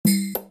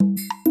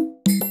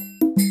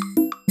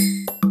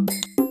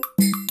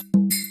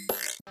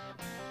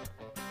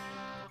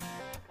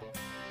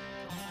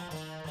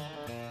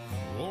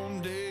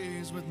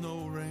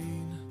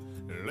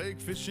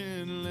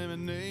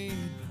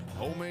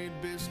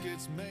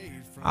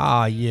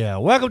Yeah.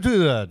 Welcome to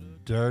the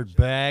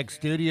Dirtbag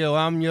Studio.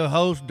 I'm your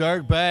host,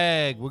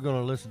 Dirtbag. We're going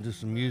to listen to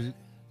some music,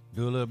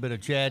 do a little bit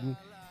of chatting,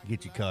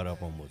 get you caught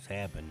up on what's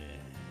happening.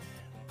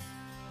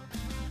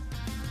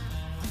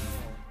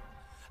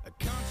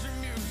 Country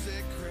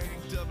music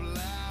cranked up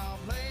loud,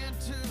 playing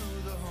to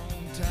the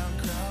hometown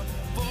crowd.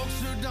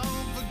 Folks who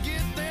don't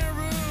forget their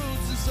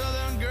roots, and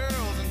southern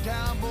girls in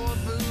cowboy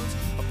boots,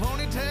 a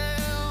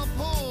ponytail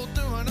pulled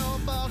through an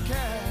old ball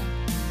cap.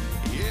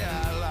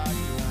 Yeah, I like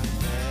it like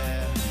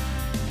that.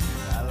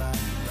 I like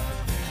it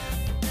like that.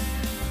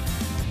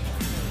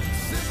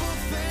 Simple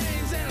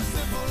things and a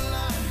simple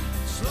life,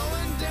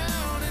 slowing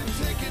down and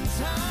taking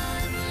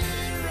time,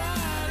 living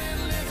right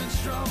and living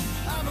strong.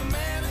 I'm a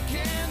man that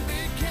can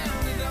be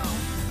counted on.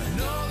 I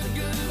know the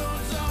good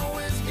Lord's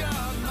always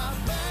got my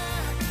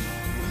back.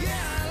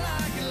 Yeah, I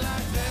like it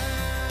like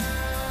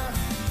that.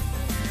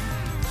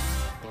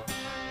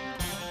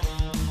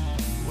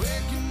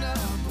 Waking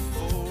up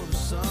before the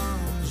sun,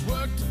 there's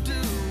work to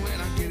do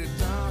and I get it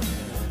done.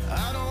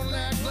 I don't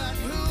act like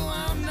who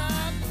I'm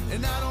not,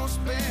 and I don't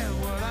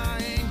spend what I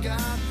ain't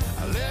got.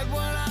 I let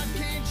what I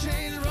can't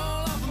change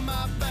roll off of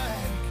my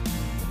back.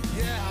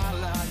 Yeah, I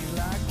like it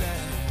like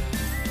that.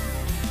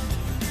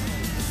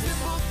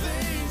 Simple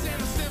things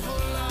and a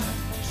simple life,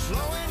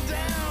 slowing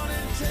down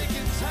and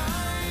taking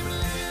time,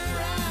 living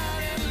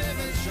right and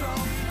living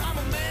strong. I'm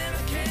a man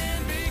that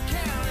can be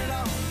counted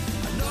on.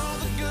 I know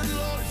the good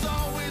Lord's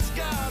always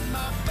got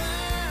my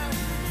back.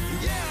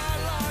 Yeah, I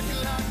like it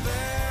like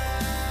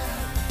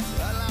that.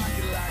 I like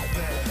it like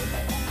that.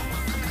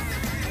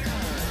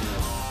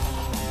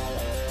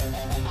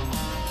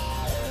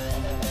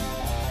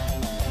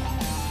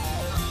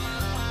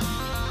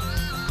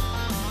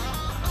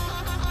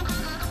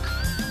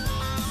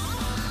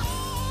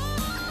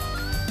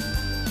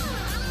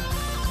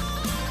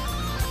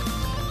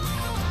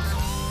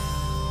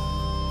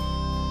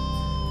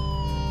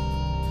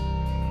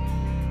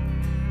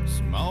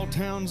 Small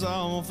towns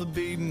off the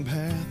beaten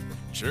path,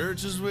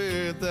 churches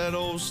with that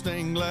old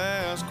stained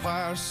glass,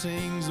 choir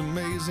sings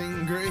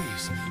Amazing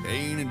Grace,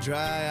 ain't a dry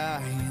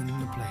eye in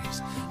the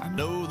place. I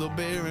know they'll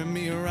bury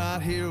me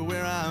right here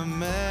where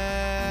I'm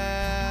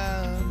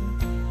at.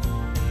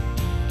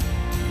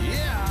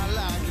 Yeah, I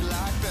like it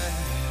like that.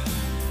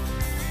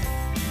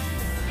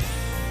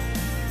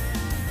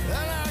 I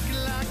like it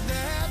like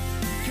that.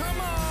 Come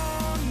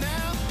on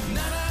now.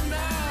 Na na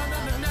na na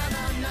na na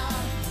na na.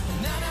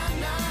 Na na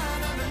na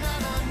na na na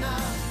na na.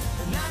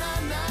 Na na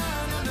na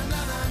na na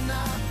na na na.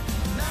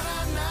 Na na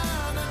na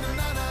na na na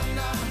na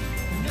na.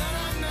 Na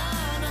na na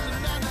na na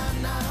na na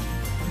na.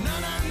 Na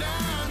na na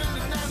na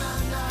na na na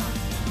na.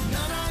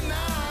 Na na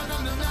na na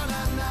na na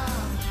na na.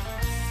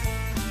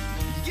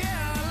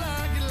 Yeah, I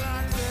like it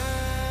like that.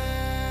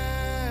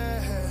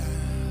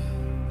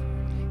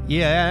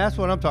 Yeah, that's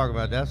what I'm talking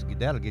about.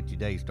 That'll get your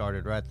day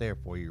started right there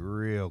for you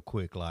real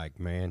quick, like,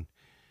 man.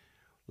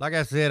 Like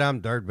I said,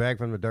 I'm Dirtbag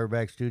from the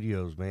Dirtbag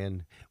Studios,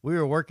 man. We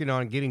were working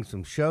on getting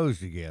some shows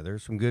together,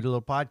 some good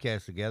little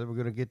podcasts together. We're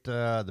going to get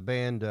the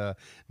band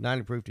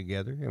 90 Proof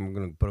together, and we're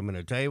going to put them in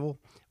a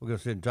table. We're going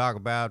to sit and talk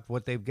about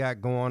what they've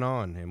got going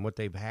on and what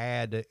they've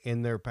had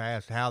in their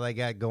past, how they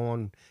got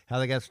going, how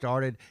they got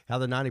started, how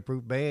the 90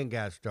 Proof band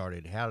got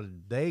started, how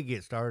did they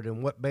get started,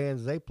 and what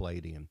bands they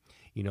played in.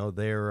 You know,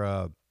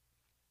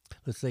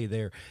 let's see,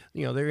 their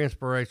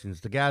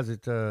inspirations, the guys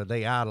that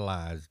they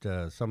idolized,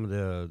 some of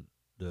the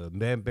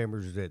band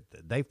members that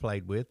they've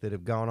played with that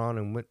have gone on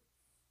and went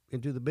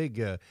into the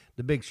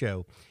big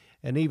show,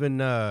 and even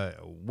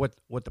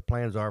what the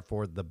plans are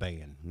for the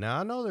band. Now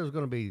I know there's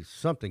going to be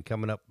something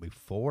coming up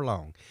before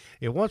long.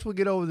 If once we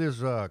get over this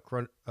Cronona,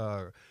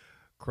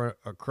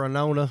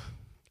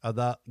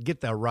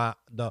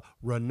 the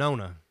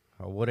Renona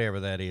or whatever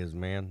that is,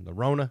 man, the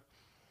Rona,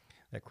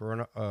 that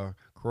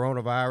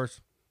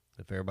coronavirus.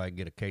 If everybody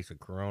get a case of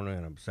Corona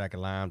and a sack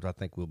of limes, I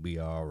think we'll be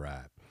all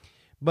right.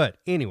 But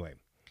anyway,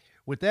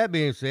 with that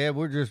being said,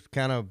 we're just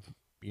kind of,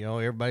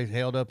 everybody's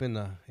held up in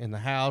the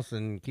house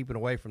and keeping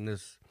away from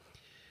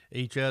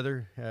each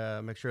other.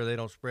 Make sure they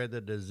don't spread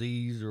the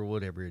disease or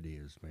whatever it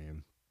is,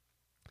 man.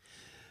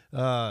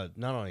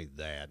 Not only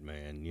that,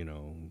 man,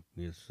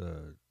 just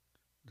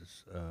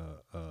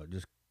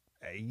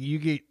you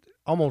get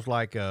almost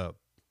like a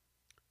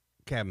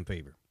cabin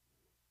fever.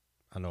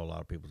 I know a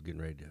lot of people's getting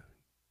ready to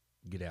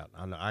get out.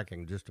 I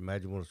can just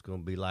imagine what it's going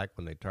to be like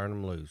when they turn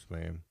them loose,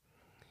 man.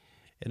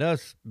 And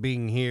us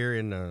being here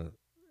in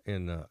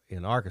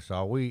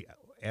Arkansas,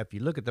 if you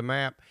look at the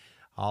map,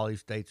 all these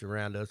states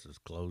around us is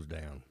closed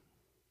down,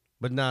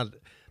 but not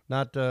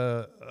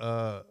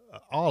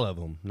all of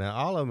them. Now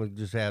all of them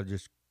just have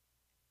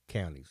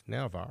counties.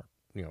 Now if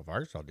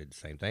Arkansas did the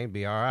same thing, it'd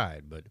be all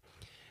right. But it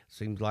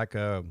seems like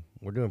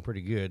we're doing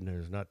pretty good.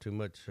 There's not too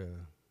much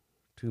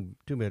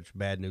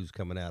bad news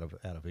coming out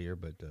of here,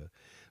 but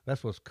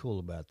that's what's cool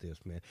about this,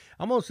 man.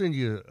 I'm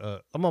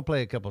gonna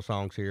play a couple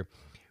songs here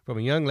from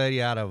a young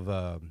lady out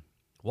of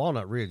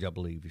Walnut Ridge, I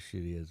believe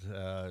she is.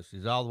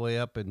 She's all the way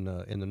up in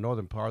the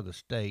northern part of the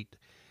state,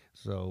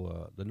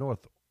 so the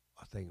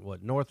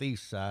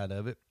northeast side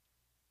of it.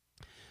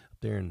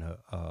 there in the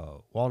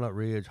Walnut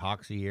Ridge,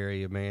 Hoxie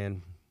area,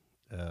 man.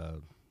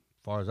 As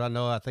far as I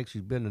know, I think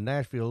she's been to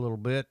Nashville a little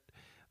bit,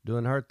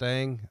 doing her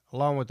thing,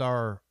 along with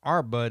our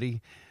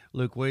buddy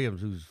Luke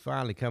Williams, who's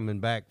finally coming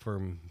back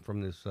from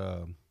this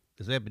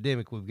this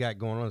epidemic we've got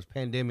going on, this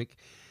pandemic.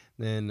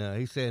 Then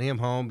he sent him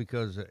home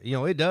because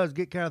it does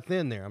get kind of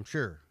thin there, I'm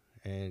sure,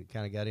 and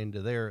kind of got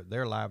into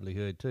their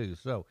livelihood too.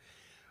 So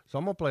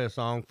I'm gonna play a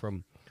song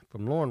from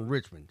Lauren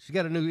Richmond. She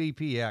got a new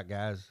EP out,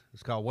 guys.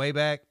 It's called Way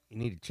Back. You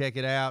need to check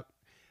it out.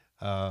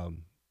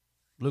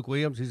 Luke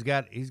Williams, he's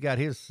got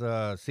his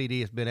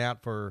CD. It's been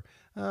out for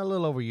a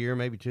little over a year,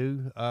 maybe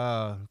two.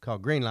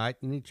 Called Greenlight.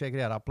 You need to check it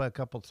out. I'll play a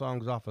couple of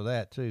songs off of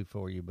that too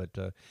for you.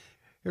 But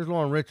here's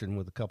Lauren Richmond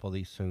with a couple of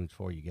these tunes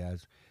for you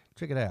guys.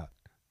 Check it out.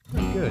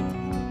 Pretty good.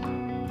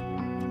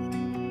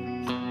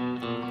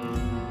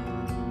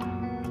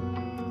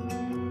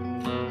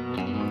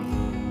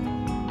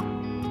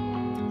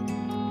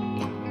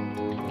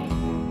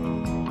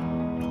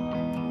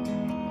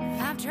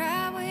 I've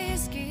tried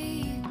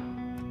whiskey,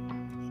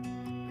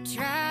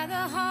 tried the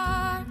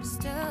hard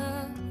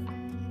stuff.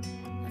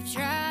 I've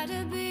tried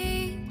to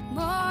be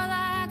more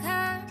like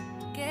her.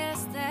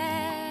 Guess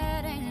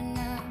that ain't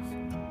enough.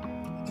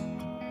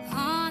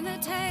 On the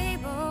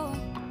table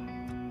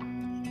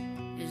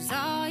is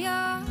all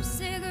your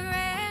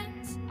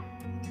cigarettes.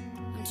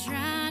 I'm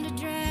trying to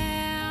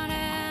drown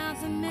out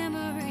the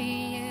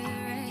memory,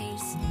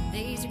 erase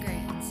these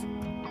regrets.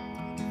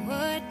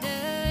 What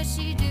does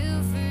she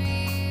do for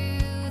you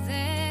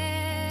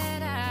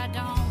that I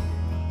don't?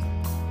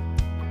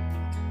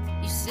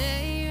 You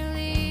say you're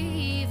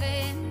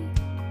leaving,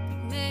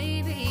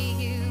 maybe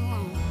you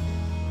won't.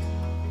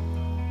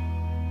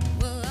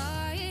 Well,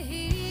 are you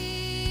here?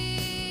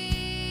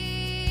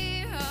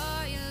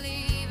 Are you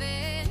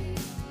leaving?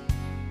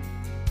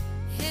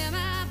 Am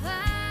I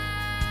blind?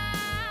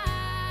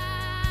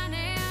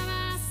 Am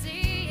I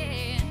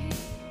seeing?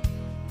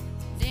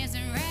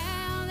 Dancing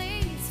around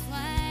these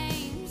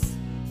flames,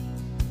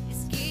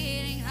 it's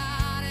getting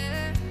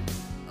hotter.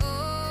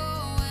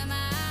 Oh, am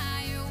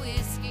I your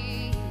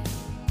whiskey?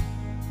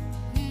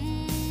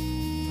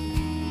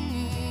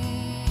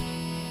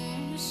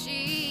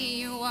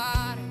 She your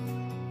water.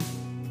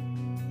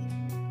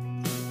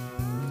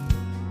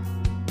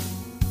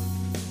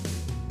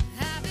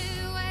 I've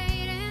been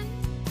waiting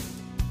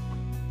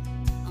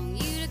on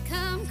you to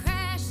come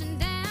crashing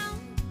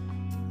down.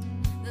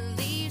 The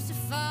leaves to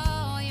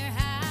fall, your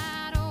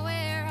hide will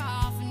wear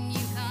off, and you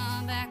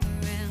come back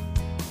around.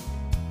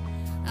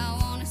 I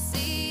wanna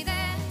see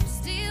that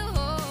steel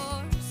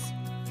horse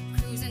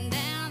cruising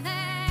down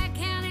that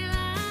county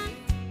line.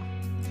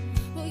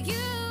 Will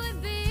you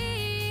be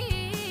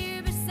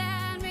here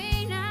beside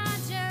me, not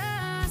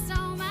just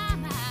on my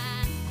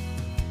mind?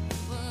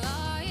 Well,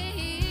 are you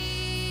here?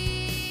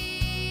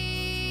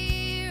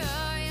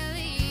 Are you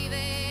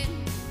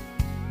leaving?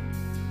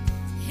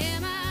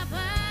 Am I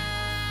blind?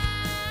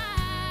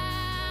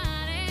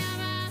 Am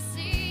I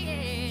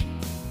seeing?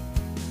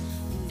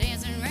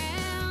 Dancing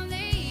around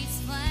these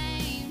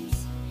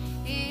flames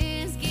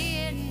is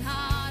getting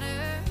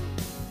hotter.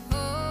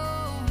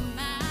 Oh,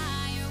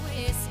 my, your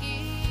whiskey.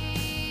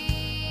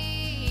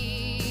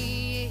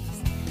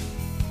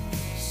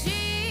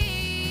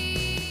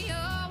 She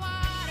your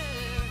water.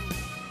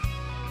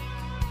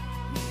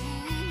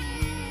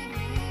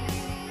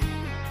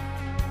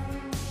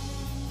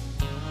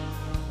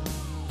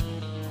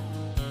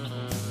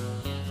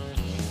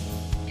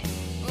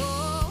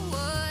 Oh,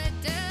 what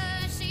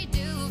does she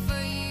do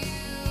for you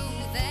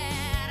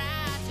that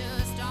I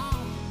just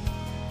don't?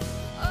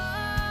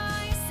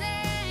 Oh, you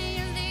say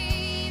you're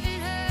leaving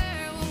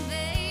her, well,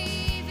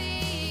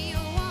 maybe you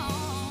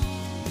won't.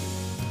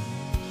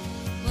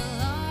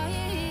 Well, are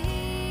you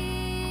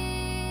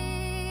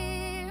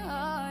here?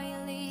 Are you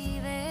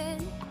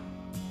leaving?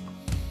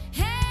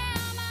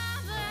 Am I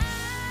blind?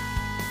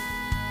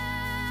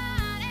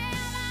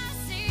 Am I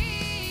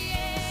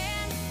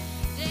seeing?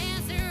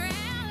 Dancing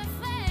around the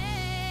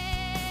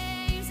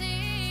flames,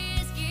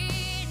 it's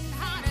getting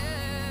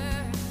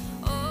hotter.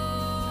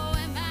 Oh,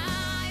 am I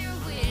your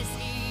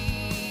whiskey?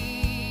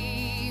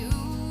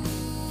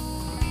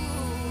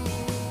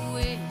 Ooh,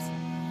 is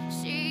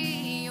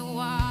she your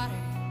water?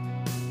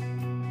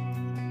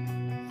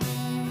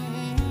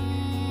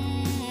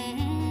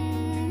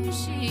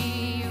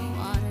 She your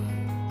water.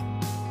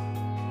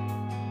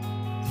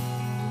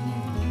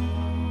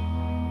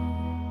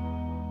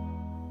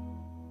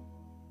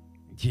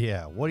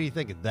 Yeah, what do you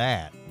think of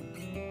that?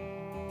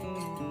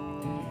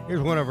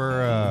 Here's one of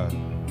her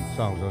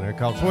songs on there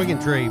called Swinging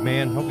Tree,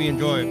 man. Hope you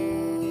enjoy it.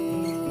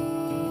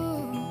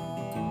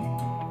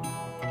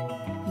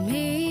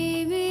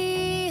 Meet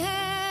me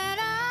at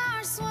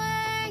our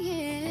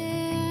swinging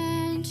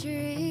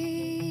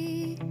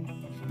tree.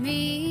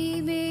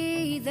 Meet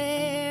me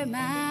there,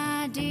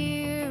 my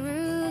dear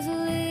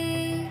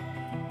Rosalie.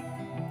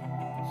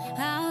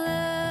 I'll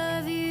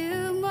love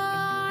you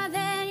more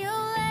than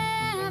you'll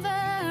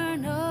ever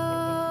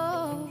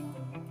know.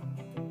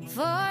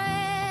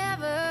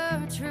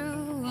 Forever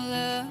true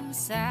love,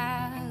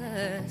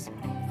 Silas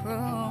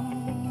Crow.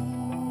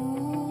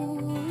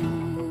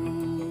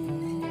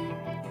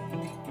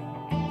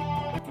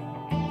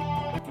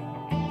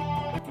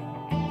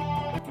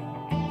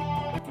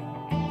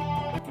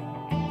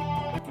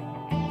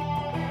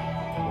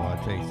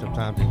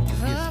 sometimes it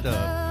just gets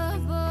stuck.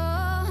 Couple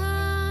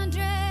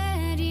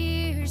 100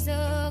 years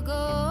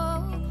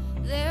ago,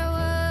 there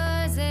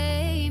was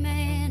a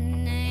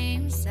man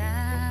named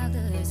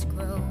Silas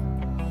Crow.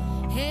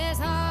 His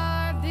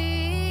heart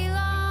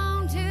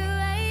belonged to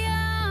a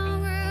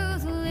young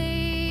Ruth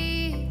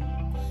Lee.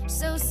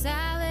 So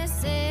Silas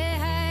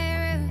said,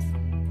 "Hey Ruth,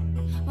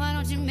 why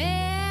don't you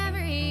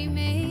marry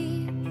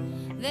me?"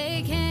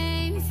 They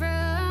came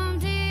from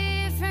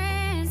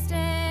different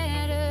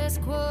status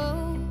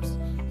quos.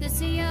 This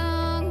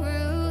young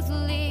Ruth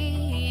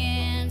Lee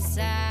and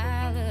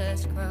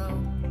Silas Crow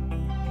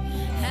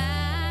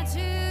had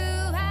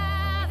to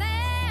hide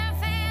their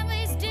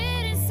families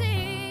didn't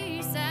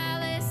see.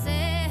 Silas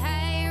said,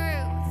 "Hey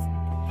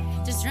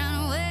Ruth, just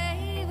run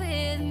away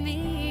with me."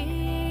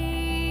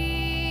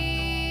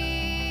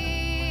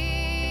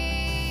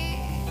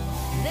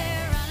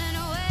 They're running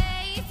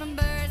away from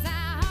Bird's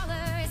Eye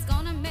Holler. He's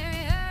gonna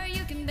marry her,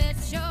 you can bet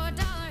your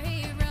dollar.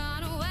 He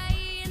run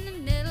away in the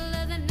middle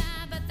of the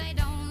night, but they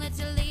don't let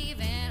you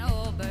leave in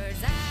old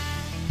Bird's Eye.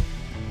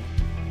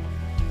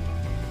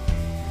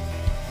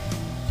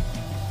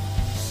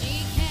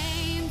 She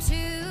came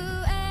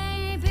to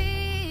a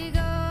big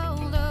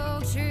old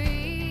oak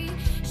tree.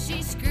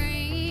 She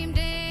screamed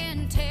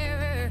in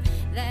terror,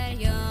 that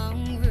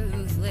young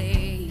Ruth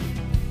Lee.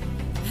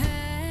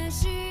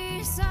 As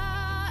she saw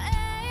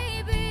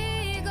a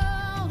big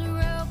old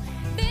rope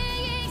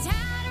being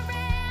tied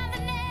around the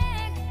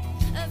neck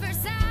of her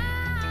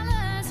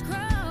Silas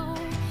Crow,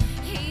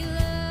 he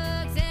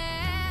looked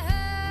at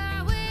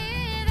her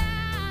with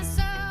eyes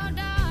so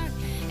dark,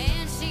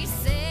 and she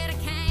said, "I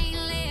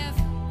can't live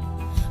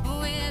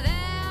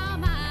without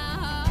my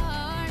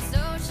heart."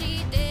 So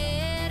she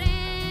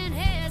didn't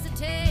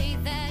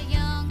hesitate, that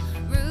young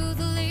Ruth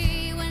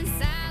Lee, when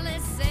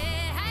Silas said,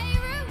 "Hey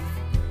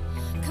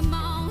Ruth, come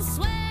on,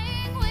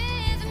 swing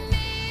with me."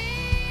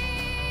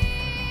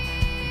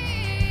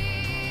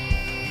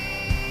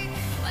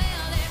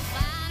 Well, they're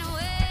flying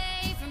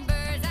away from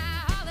Bird's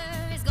Eye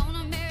Holler. He's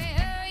gonna marry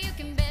her, you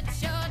can bet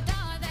your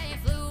dollar. They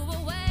flew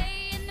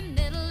away in the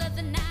middle of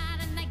the night,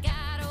 and they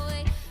got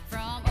away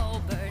from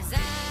old Bird's Eye.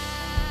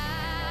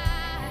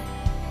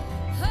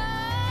 Oh.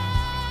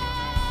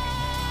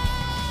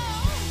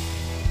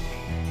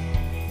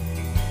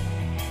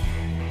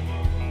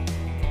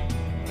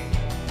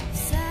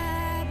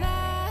 Side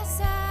by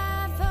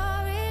side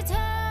for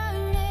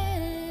eternity,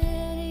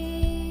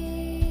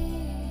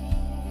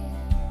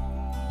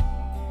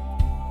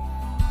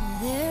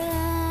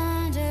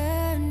 they're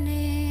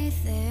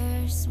underneath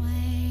their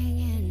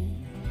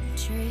swinging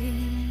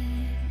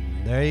tree.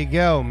 There you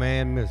go,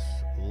 man. Miss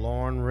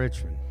Lauren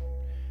Richmond,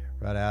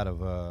 right out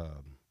of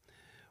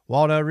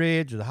Walnut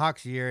Ridge, the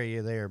Hoxie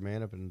area there,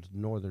 man, up in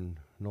northeast,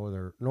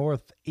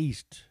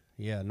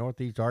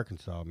 northeast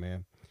Arkansas,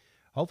 man.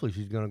 Hopefully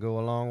she's going to go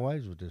a long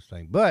ways with this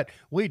thing. But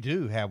we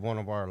do have one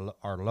of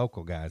our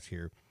local guys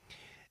here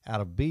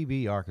out of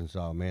BB,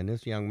 Arkansas, man.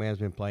 This young man's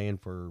been playing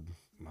for,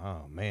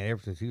 oh, man,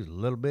 ever since he was a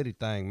little bitty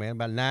thing, man.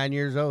 About 9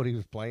 years old, he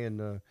was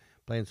playing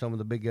some of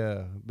the big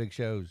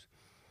shows,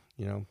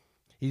 you know.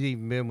 He's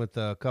even been with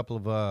a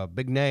couple of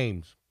big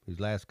names these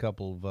last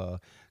couple of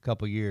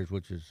years,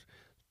 which is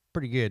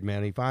pretty good,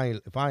 man. He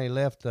finally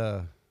left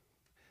the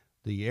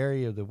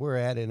area that we're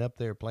at and up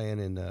there playing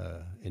in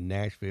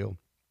Nashville,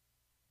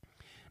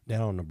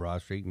 down on the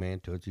Broad Street, man.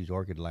 Tootsie's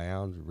Orchid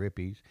Lounge,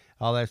 Rippy's,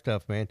 all that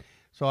stuff, man.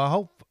 So I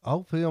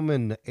hope him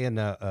and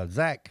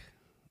Zach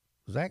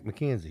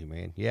McKenzie,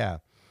 man. Yeah,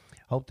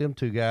 hope them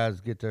two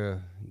guys get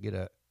a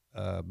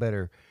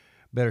better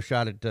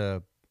shot at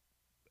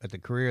the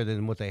career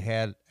than what they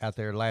had out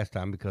there last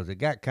time, because it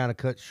got kind of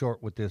cut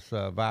short with this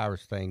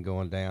virus thing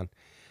going down,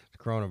 the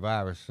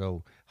coronavirus.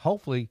 So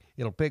hopefully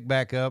it'll pick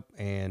back up,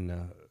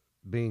 and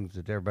being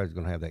that everybody's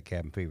going to have that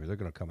cabin fever, they're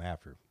going to come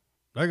after.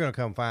 They're going to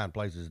come find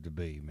places to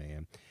be,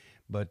 man.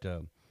 But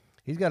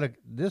he's got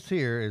this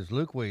here is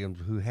Luke Williams,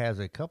 who has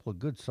a couple of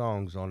good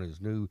songs on his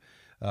new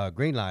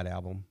Greenlight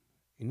album.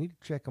 You need to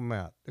check them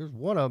out. There's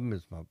one of them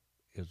is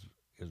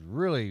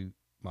really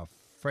my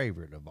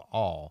favorite of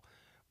all.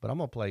 But I'm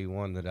going to play you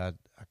one that I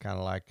kind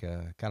of like,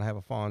 kind of have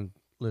a fond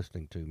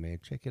listening to, man.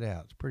 Check it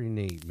out. It's pretty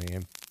neat,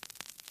 man.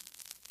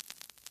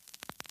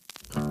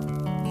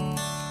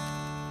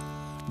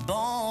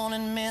 Born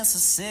in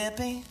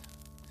Mississippi,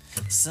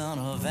 son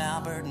of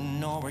Albert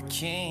and Nora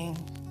King,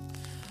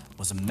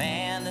 was a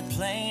man that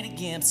played a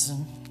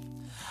Gibson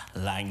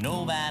like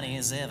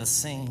nobody's ever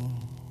seen.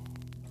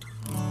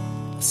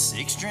 A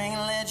six-string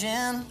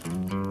legend,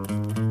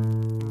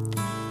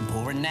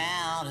 pouring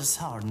out his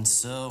heart and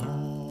soul.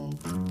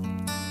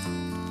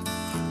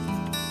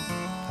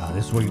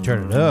 This is where you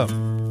turn it up.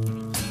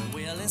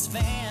 Well, his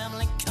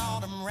family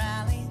called him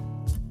Riley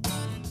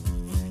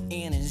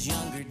in his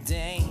younger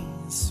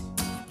days.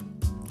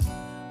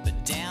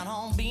 But down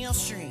on Beale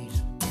Street,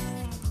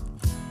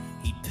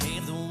 he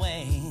paved the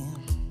way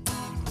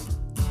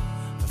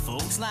for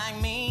folks like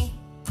me,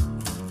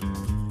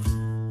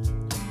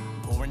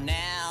 pouring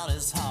out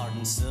his heart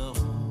and soul.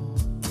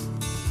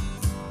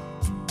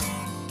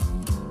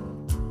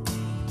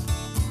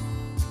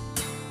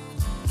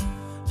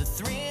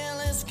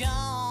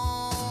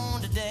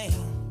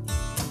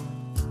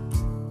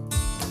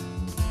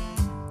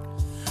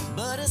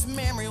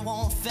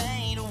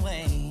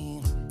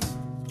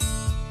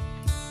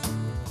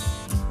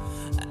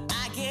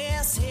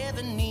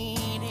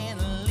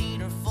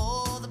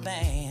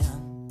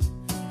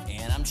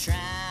 I'm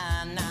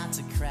trying not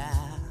to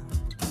cry,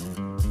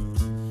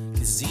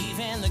 'cause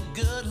even the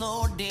good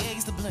Lord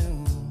digs the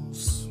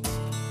blues.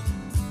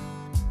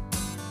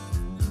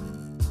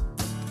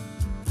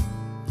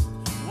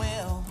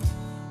 Well,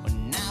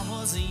 when I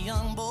was a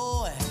young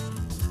boy,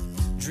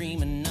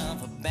 dreaming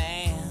of a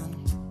band,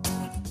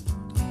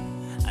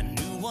 I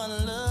knew what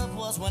love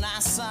was when I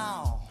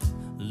saw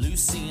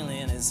Lucille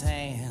in his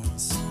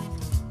hands.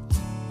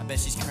 I bet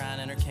she's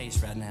crying in her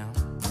case right now,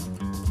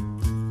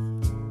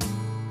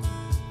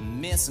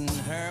 missing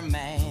her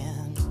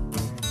man.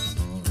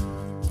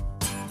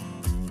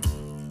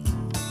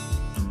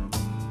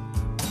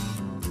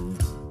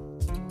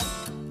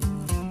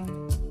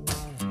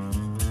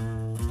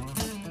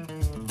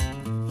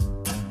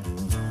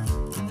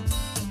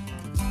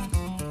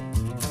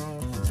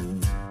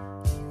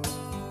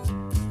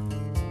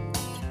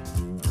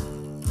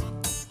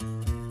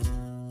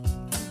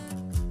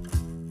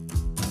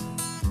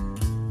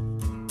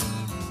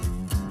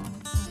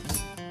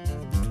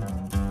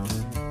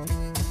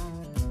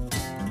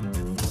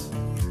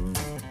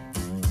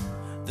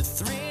 The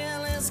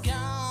thrill is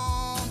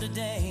gone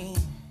today,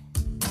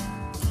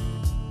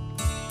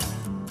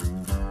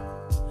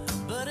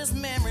 but his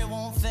memory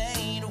won't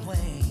fade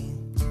away.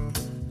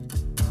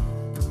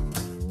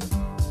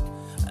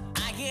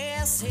 I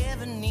guess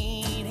heaven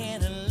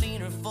needed a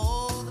leader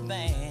for the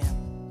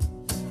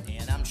band,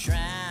 and I'm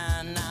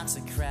trying not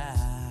to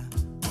cry,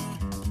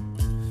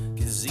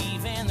 'cause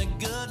even the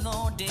good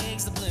Lord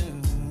digs the blues.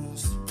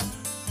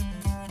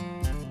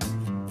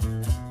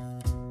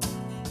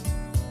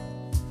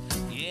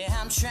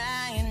 I'm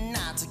trying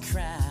not to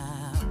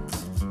cry,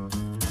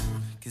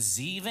 'cause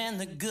even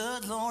the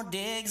good Lord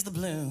digs the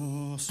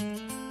blues.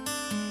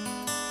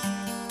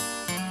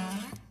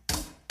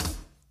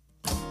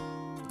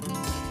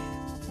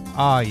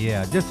 Oh,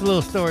 yeah. Just a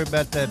little story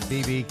about that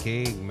B.B.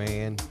 King,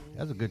 man.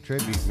 That's a good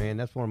tribute, man.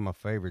 That's one of my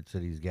favorites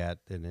that he's got.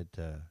 And it's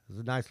a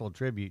nice little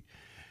tribute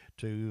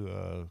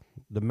to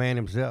the man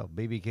himself,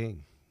 B.B.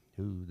 King,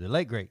 the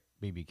late, great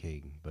B.B.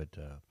 King. But,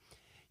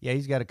 yeah,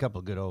 he's got a couple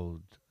of good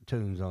old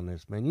tunes on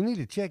this, man. You need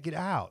to check it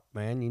out,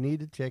 man. You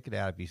need to check it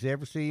out. If you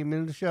ever see him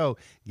in the show,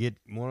 get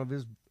one of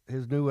his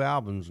new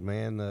albums,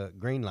 man.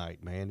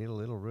 Greenlight, man.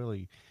 It'll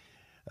really,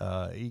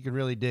 you can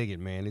really dig it,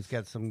 man. It's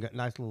got some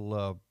nice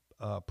little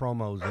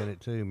promos in it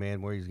too,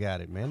 man. Where he's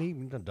got it, man.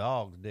 Even the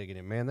dogs digging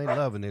it, man. They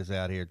loving this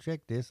out here.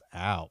 Check this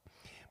out.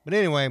 But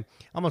anyway, I'm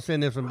gonna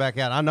send this one back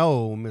out. I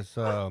know Miss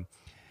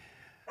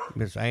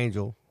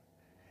Angel,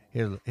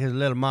 his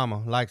little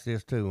mama, likes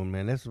this too, and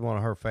man, this is one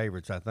of her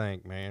favorites, I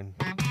think, man.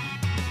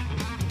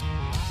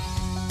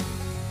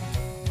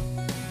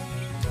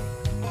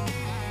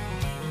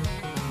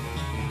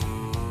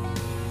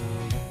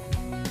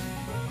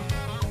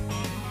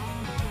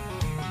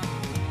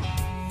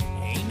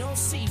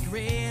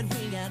 Secret,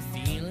 we got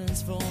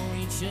feelings for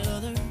each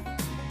other.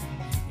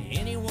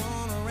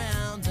 Anyone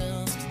around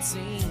us can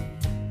see.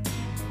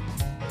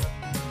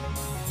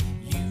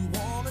 You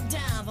wanna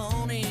dive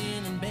on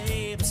in, and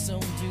baby, so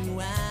do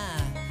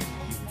I.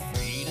 You're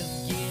afraid of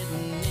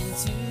getting in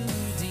too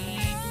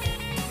deep.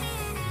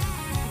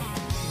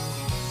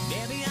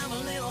 Maybe I'm a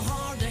little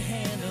hard to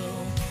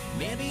handle.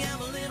 Maybe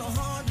I'm a little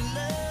hard to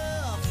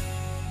love.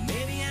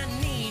 Maybe I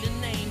need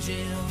an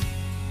angel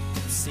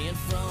sent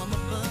from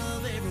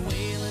above. Every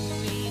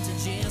Waylon needs a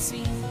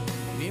Jesse,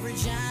 every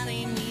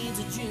Johnny needs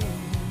a June,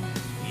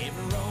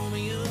 every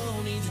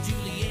Romeo needs a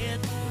Juliet,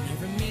 and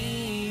every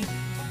me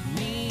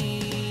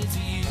needs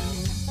you.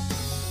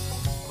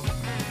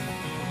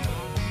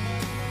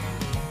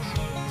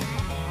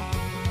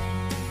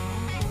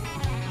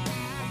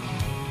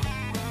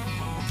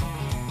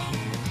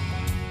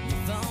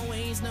 You've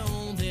always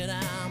known that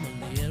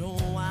I'm a little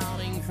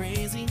wild and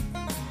crazy.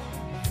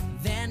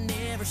 That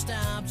never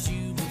stopped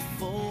you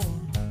before.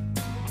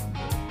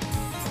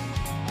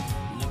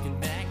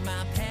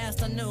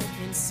 I know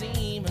can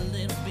seem a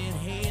little bit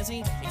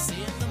hazy,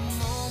 except the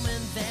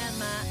moment that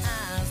my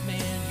eyes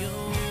met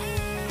yours.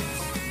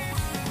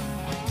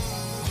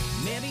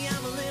 Maybe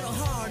I'm a little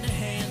hard to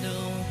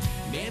handle.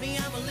 Maybe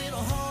I'm a little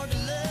hard to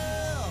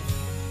love.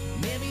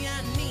 Maybe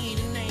I need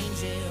an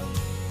angel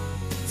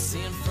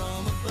sent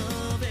from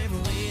above. Every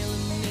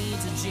Waylon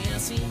needs a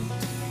Jesse,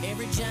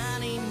 every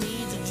Johnny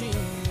needs a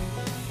June,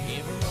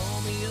 every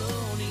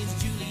Romeo needs a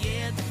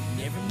Juliet,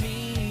 and every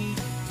me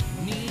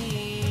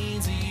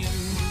needs a you.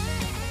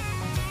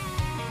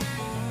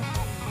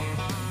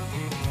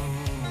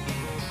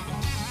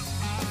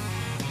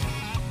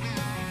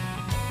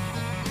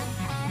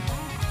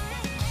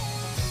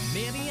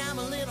 Maybe I'm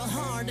a little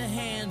hard to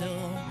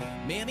handle.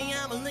 Maybe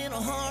I'm a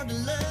little hard to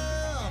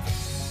love.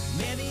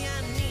 Maybe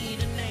I need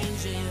an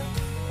angel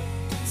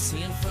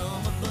sent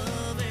from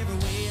above. Every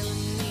Waylon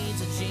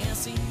needs a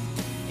Jesse,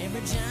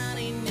 every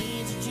Johnny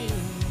needs a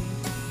June,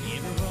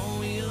 every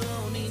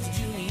Romeo needs a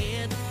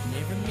Juliet, and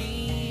every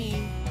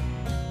me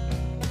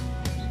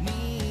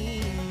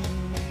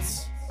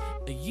needs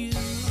a you.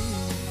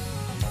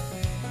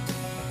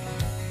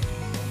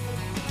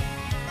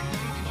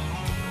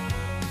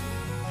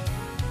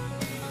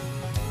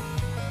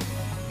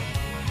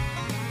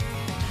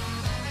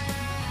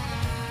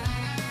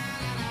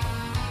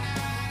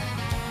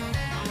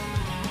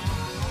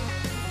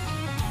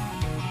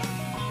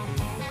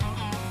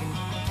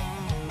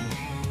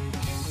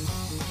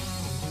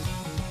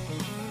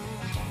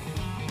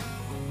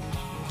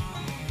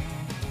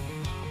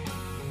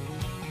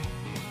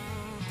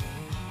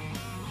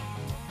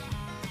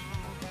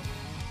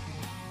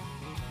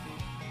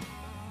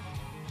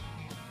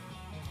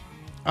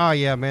 Oh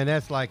yeah, man,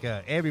 that's like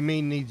every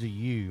mean needs a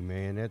you,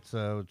 man. That's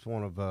it's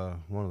one of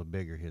the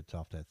bigger hits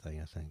off that thing,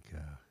 I think.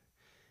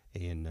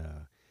 And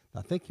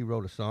I think he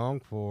wrote a song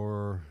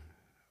for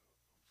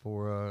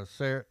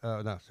Sarah,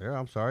 not Sarah.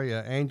 I'm sorry,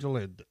 Angel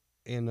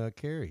and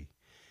Carrie.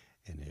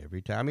 And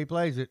every time he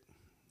plays it,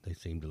 they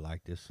seem to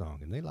like this song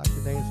and they like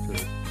to dance to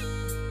it.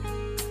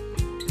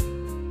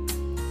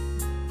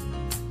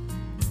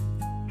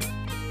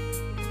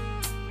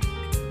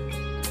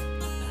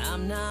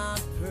 I'm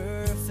not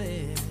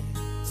perfect.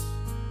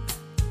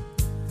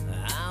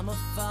 I'm a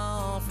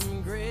fall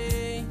from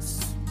grace.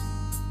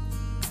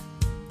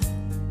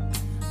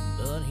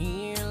 But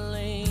here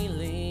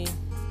lately,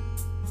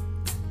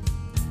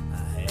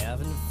 I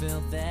haven't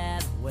felt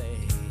that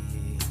way.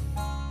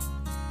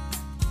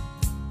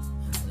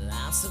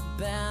 Life's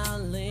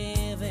about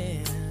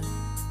living,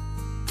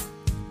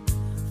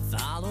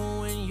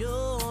 following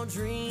your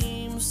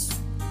dreams.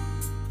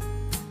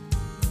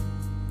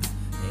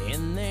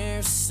 And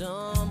there's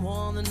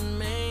someone that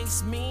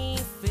makes me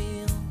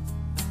feel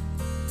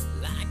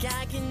like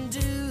I can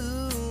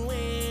do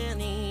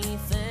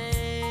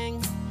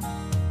anything.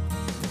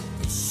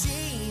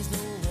 She's the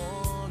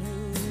one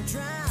who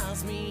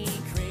drives me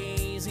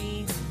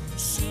crazy.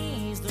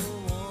 She's the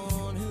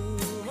one who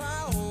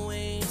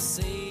always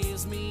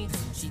saves me.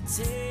 She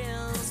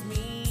tells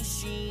me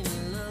she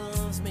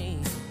loves me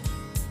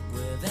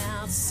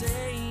without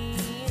saying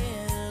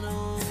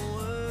a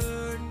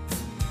word.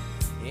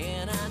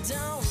 And I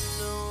don't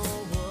know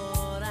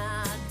what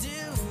I'd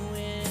do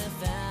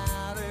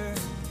without her.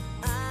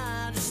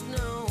 I just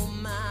know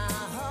my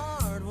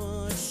heart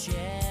would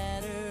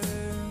shatter.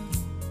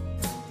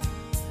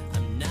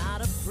 I'm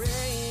not a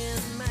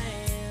praying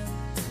man,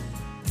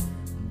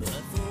 but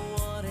for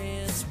what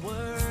it's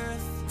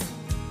worth,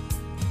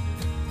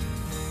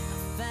 I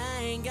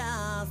thank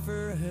God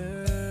for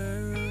her.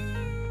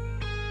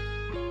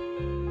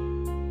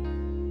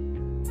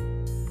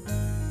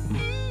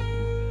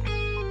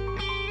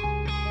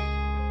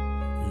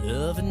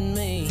 Loving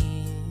me,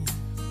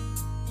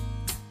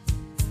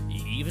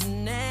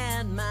 even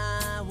at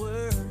my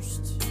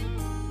worst.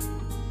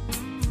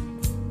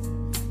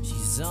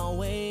 She's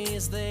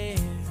always there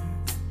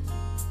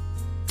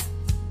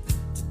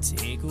to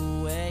take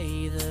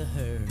away the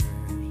hurt.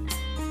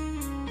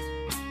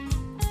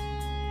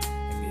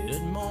 A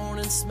good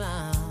morning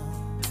smile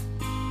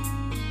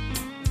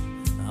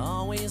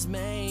always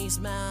makes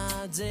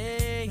my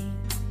day.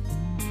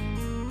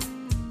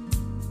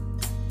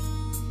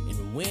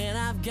 When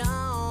I've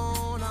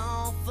gone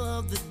off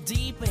of the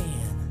deep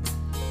end,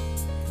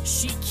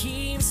 she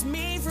keeps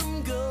me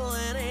from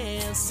going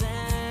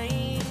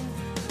insane.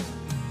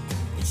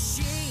 And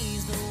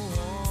she's the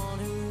one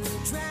who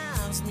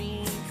drives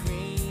me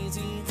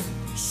crazy.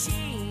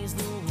 She's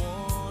the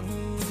one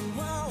who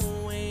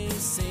always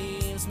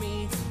saves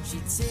me. She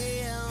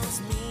tells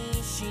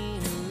me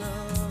she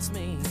loves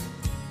me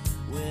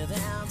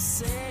without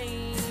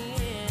saying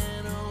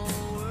a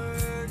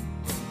word.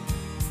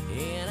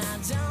 And I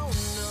don't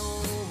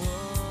know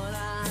what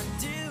I'd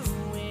do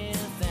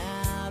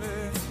without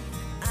her.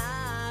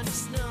 I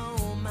just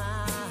know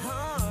my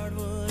heart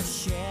would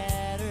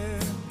shatter.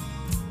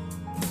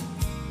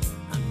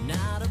 I'm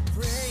not a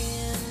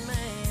praying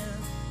man,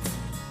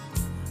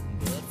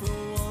 but for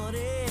what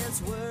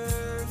it's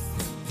worth,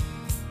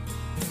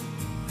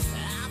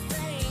 I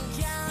thank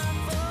God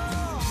for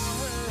her.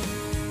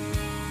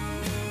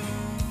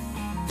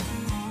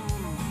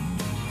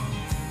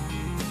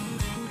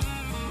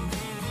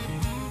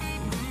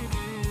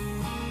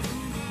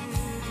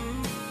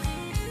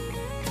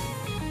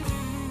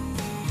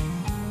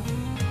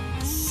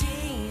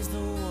 She's the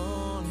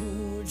one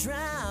who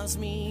drives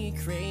me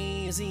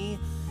crazy.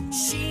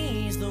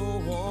 She's the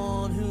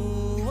one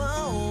who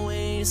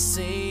always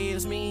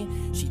saves me.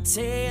 She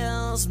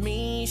tells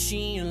me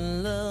she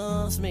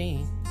loves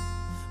me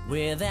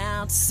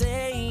without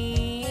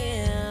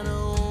saying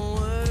a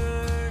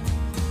word.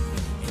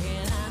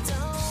 And I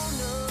don't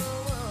know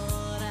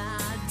what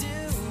I'd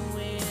do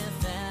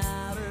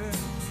without her.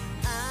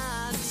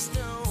 I just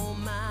know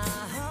my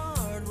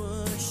heart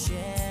would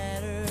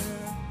shatter.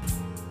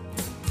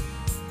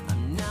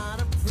 I'm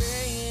not a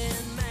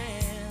praying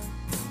man,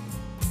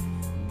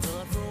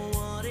 but for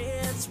what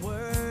it's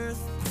worth,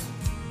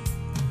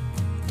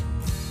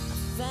 I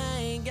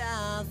thank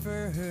God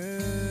for her.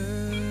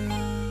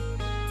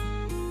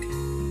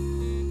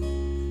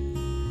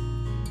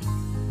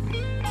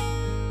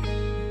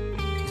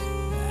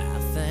 I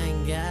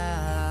thank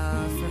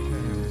God for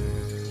her.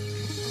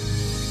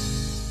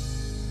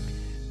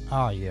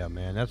 Oh yeah,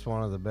 man, that's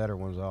one of the better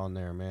ones on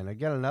there, man. I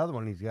got another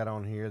one he's got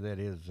on here that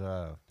is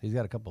he's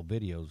got a couple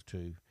videos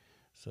too.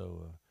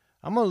 So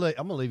I'm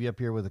gonna leave you up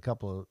here with a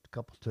couple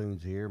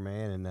tunes here,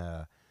 man, and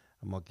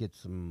I'm gonna get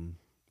some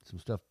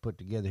stuff put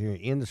together here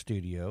in the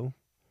studio,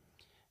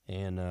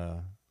 and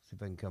see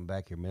if I can come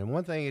back here, man.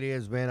 One thing it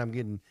is,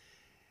 man,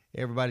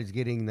 everybody's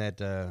getting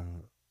that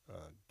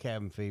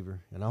cabin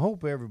fever, and I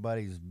hope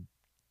everybody's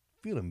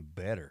feeling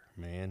better,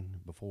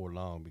 man, before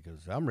long,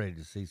 because I'm ready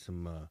to see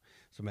some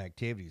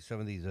activities. Some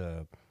of these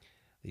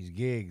these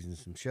gigs and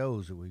some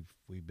shows that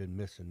we've been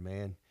missing,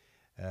 man.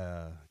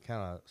 Kind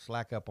of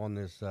slack up on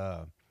this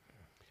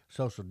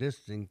social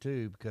distancing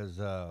too, because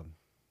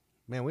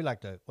man, we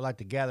like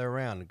to gather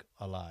around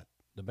a lot.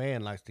 The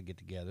band likes to get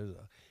together.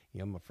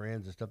 My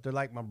friends and stuff. They're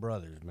like my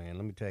brothers, man.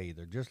 Let me tell you,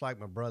 they're just like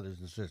my brothers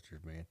and sisters,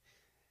 man.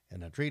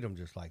 And I treat them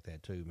just like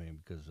that too, man,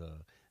 because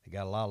I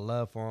got a lot of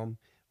love for them.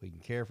 We can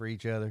care for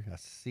each other. I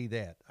see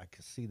that. I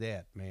can see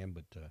that, man.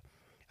 But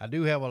I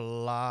do have a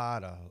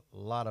lot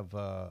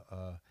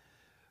of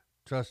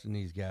trust in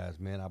these guys,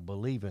 man. I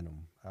believe in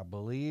them. I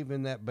believe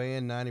in that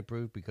band 90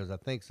 Proof, because I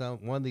think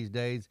one of these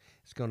days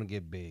it's going to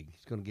get big.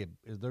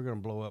 They're going to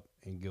blow up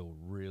and go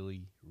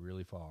really,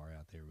 really far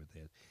out there with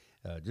that.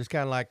 Just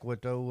kind of like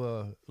what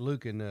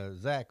Luke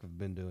and Zach have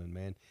been doing,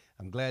 man.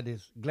 I'm glad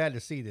to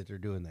see that they're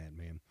doing that,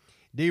 man.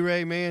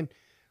 D-Ray, man,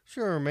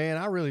 sure, man.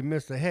 I really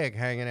miss the heck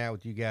hanging out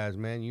with you guys,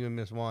 man. You and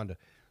Miss Wanda.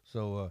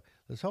 So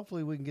let's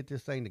hopefully we can get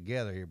this thing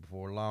together here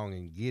before long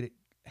and get it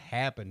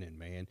happening,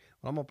 man.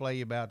 Well, I'm gonna play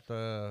you about 3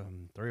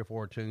 or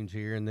 4 tunes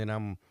here, and then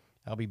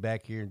I'll be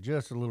back here in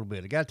just a little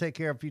bit. I gotta take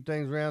care of a few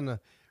things around the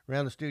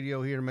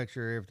studio here to make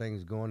sure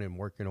everything's going in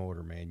working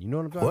order, man. You know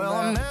what I'm talking about?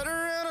 Well, I met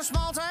her in a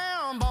small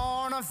town,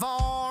 born not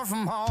far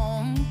from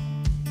home.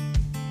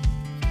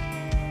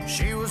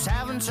 She was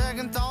having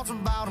second thoughts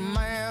about a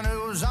man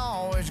who was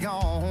always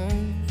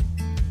gone.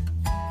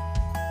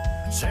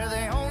 Said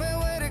the only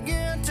way to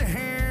get to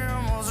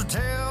him was a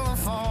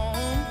telephone.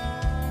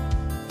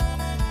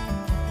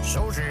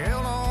 So she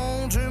held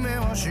on to me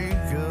while she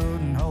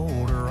couldn't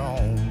hold her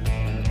own.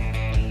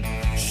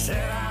 She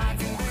said, I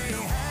can be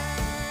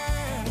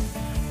had,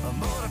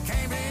 but I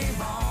can't be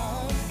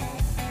bought.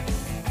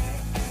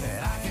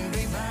 And I can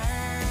be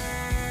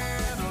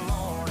bad,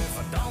 Lord, if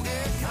I don't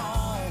get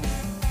caught.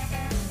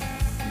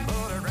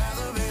 But I'd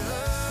rather be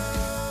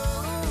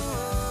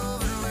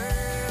loved and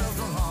left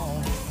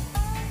alone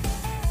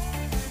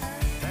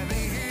than be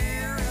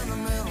here in the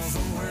middle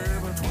somewhere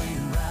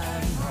between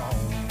right and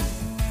wrong.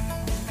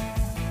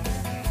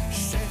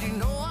 She said, you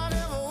know I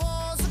never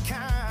was the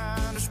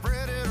kind to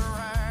spread it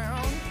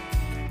around,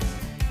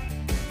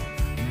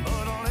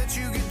 but I'll let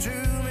you get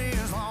to me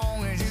as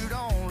long as you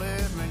don't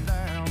let me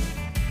down.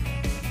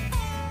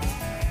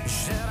 She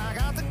said, I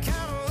got the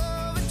kind of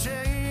love it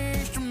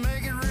takes to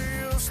make it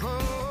real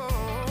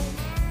slow,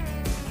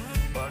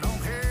 but I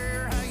don't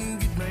care how you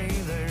get me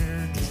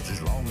there, just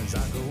as long as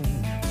I go.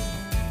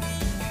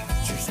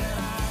 She said,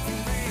 I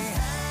can be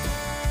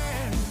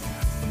had,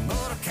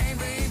 but I can't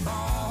be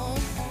bought.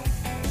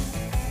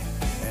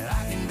 And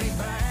I can be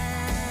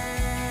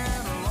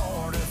bad,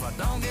 Lord, if I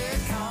don't get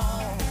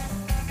caught.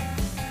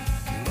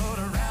 But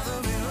I'd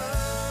rather be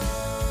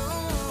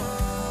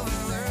loved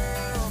and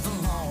left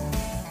alone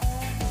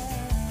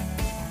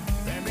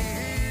than be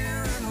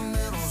here in the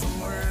middle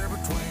somewhere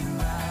between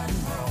right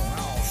and wrong.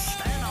 Oh,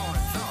 stand on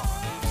it, thought.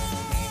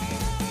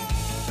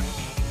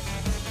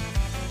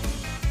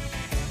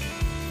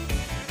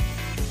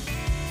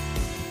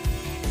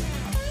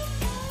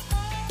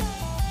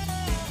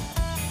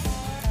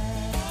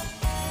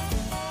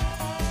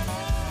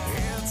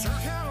 It's her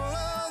kind of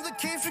love that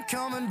keeps me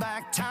coming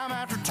back time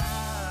after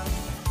time.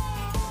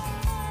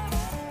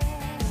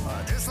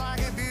 Just like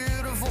a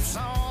beautiful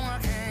song I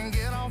can't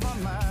get off my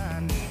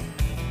mind.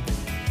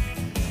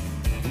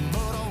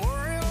 But I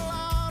worry a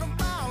lot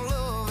about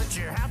love that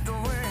you have to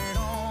wait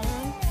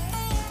on.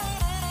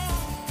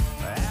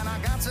 And I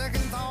got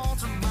second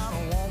thoughts about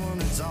a woman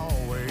that's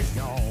always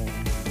gone.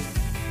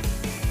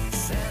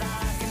 Said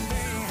I can be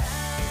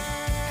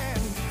had,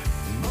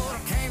 but I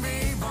can't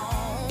be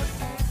bought.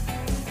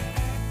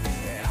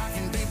 And I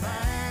can be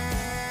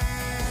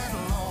bad,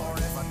 Lord,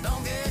 if I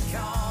don't get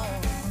caught.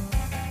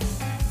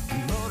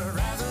 But I'd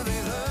rather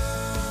be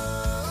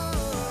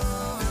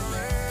loved and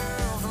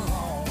left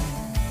alone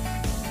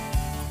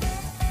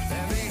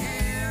than be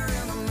here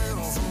in the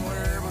middle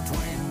somewhere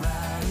between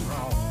right and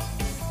wrong.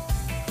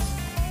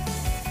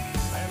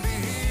 And be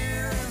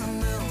here in the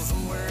middle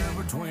somewhere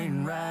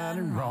between right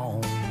and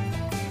wrong.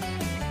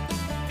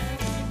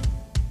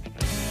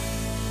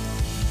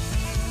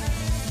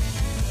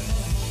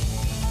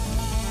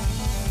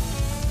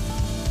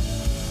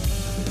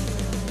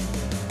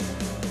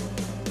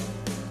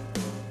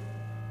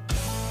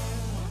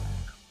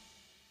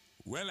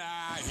 Well,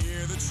 I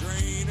hear the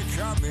train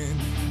a-comin',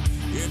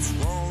 it's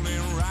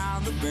rolling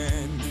round the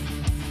bend,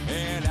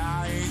 and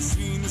I ain't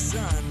seen the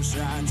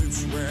sunshine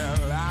since,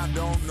 well, I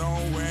don't know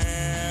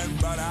when,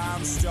 but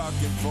I'm stuck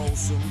in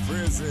Folsom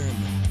Prison.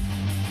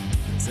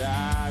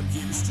 Time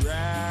keeps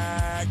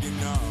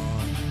dragging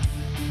on.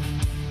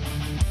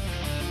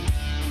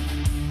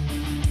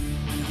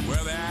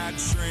 Well, that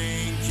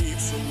train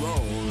keeps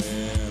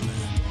a-rolling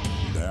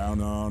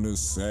down on to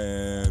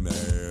San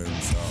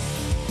Antonio.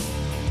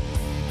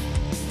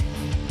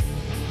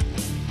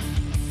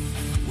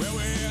 Well,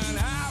 when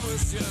I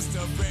was just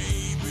a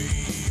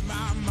baby,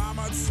 my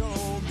mama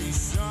told me,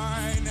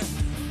 son,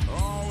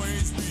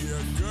 always be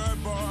a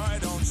good boy,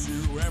 don't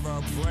you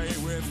ever play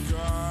with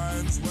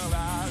guns. Well,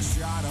 I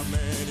shot a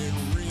man in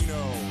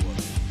Reno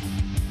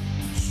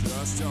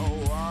just to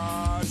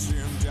watch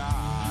him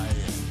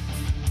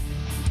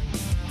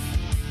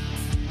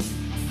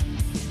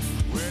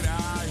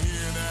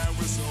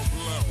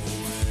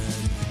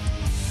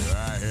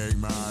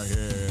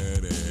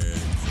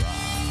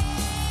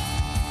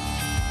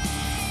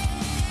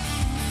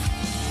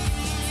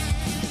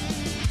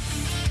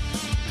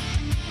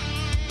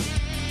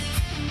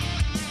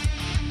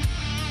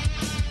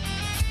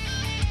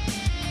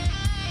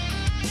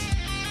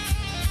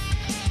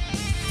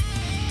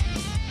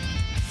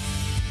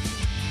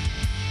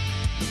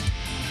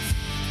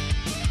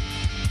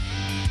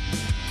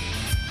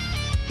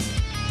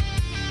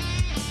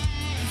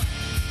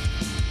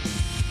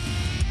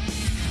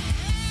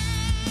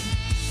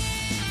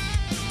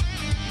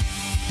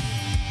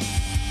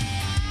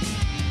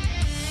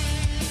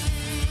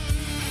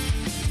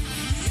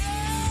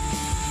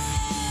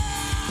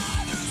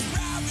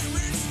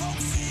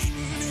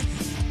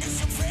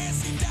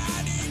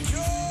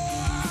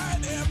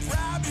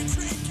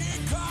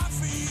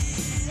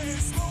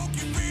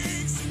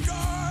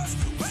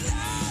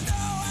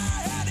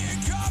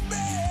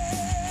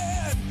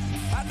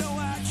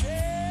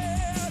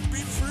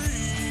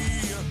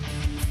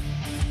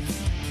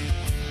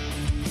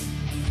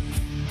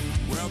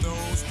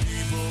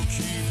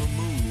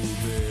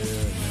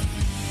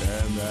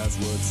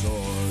that's what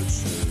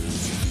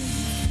tortures me.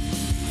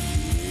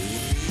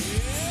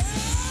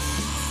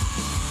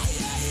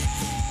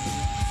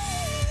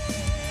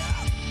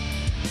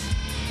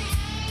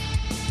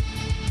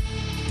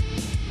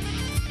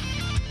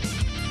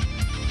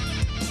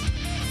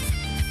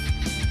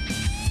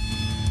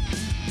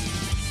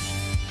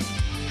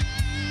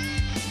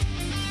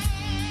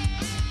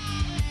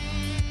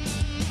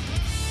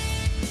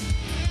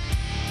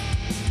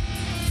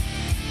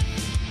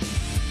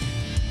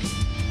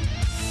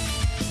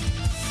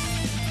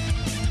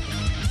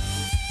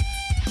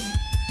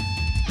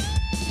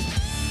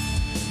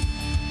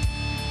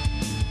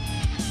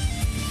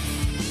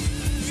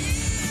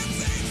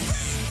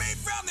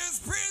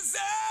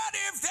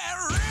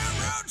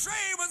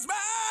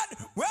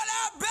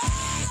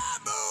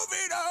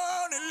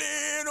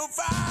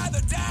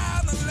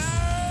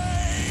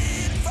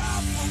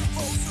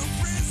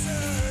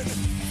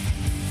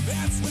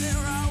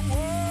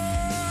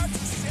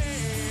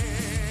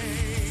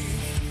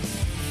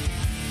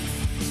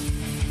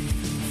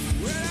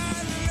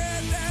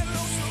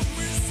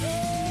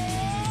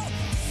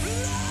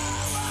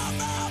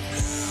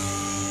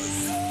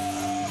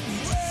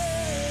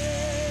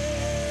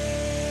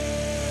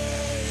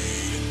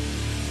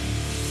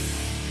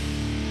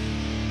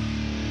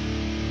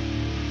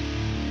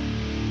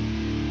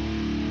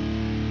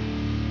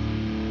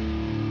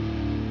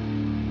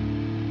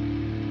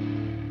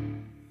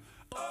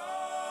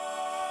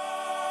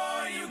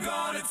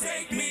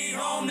 Take me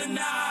home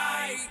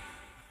tonight.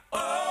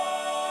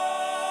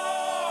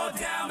 Oh,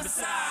 down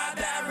beside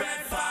that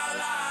red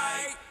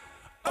firelight.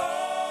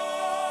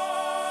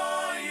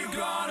 Oh, you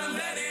gonna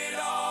let it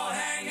all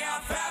hang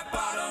out, fat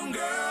bottom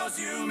girls.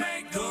 You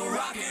make the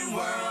rockin'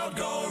 world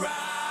go round.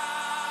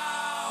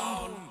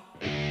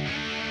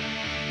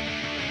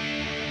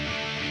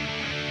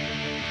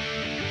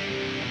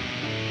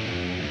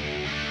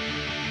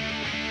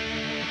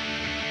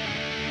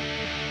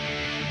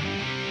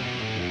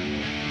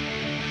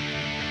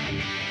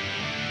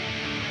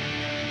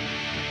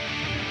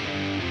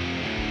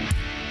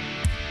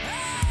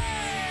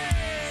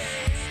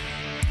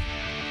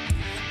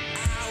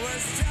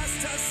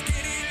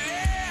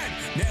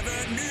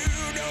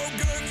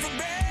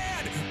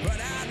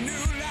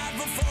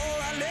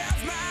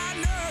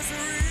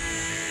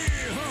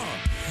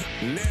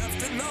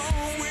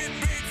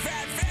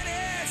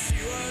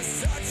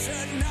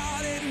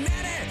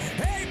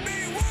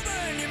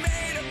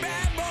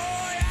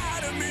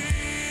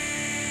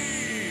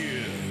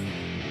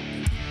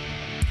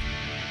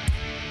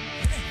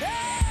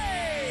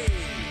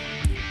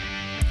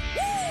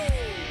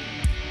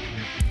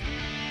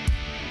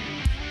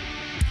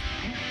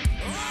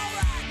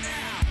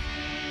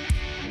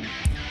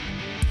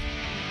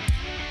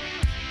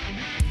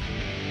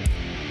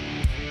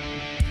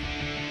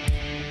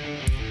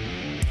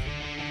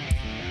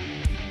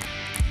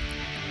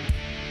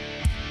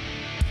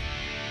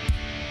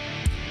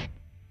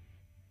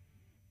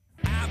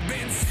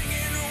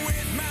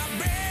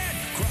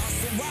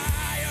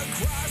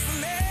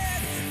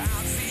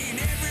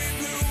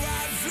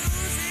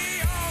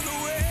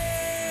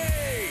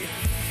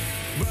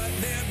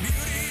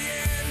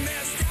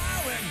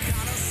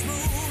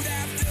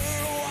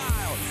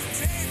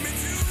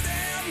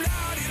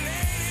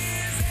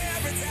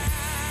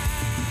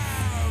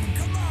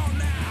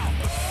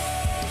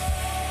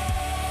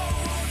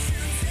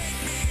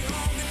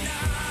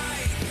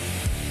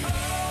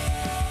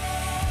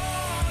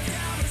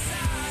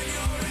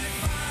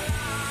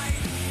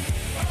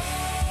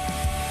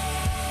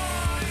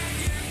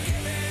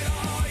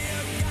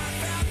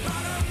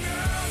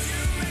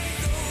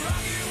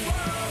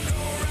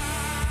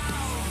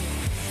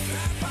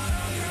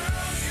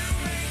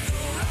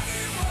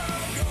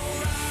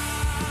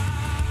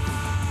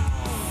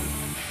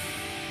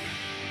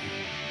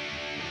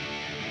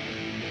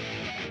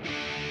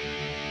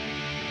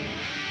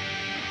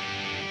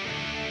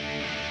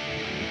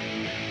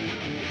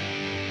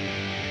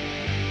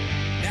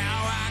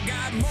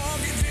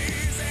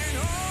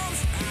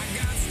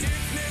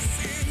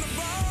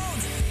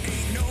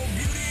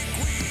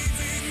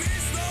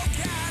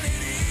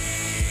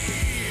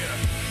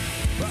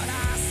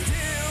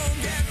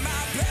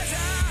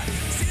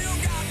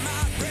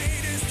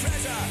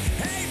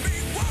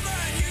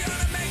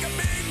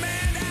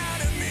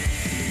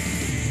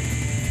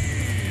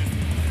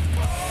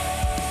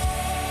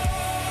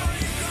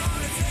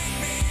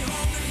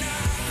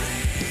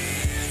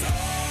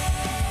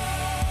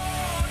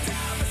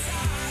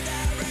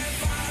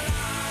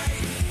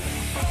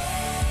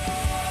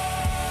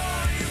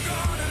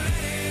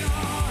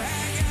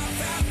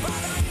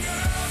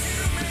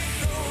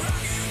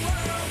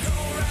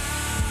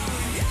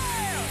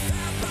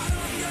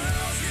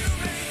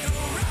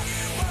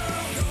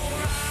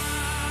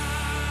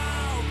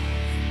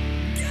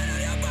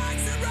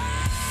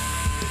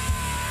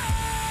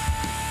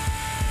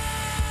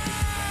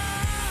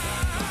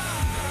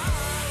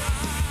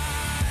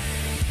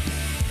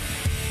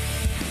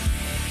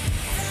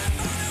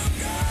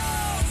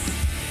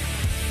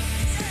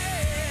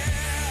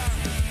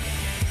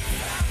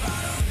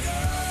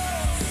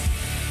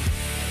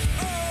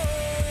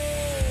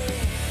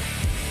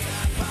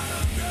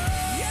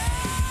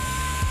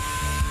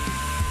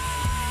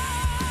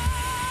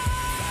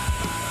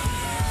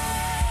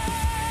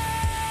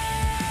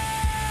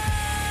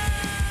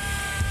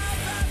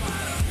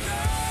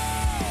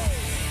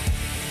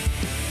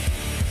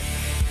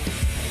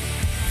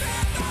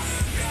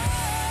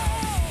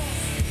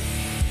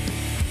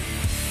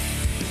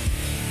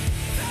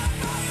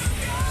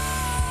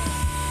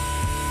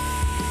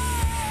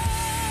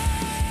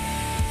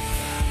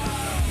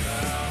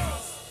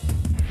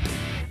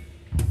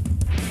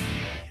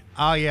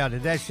 Oh yeah,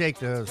 did that shake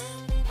the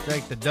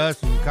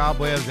dust and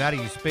cobwebs out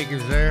of your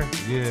speakers there?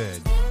 Good.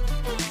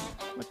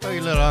 Let's throw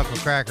your little Uncle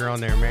Cracker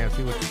on there, man.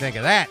 See what you think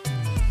of that.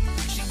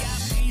 She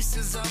got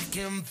pieces of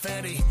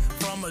confetti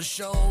from a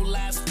show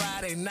last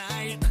Friday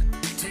night.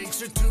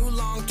 Takes her too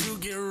long to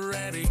get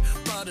ready,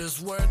 but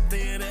it's worth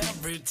it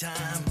every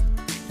time.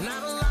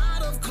 Not a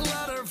lot of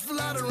clutter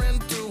fluttering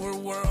through her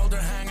world or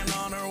hanging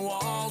on her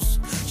walls.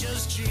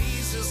 Just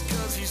Jesus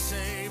cause he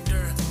saved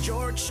her,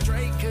 George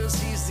Strait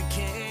cause he's the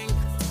king,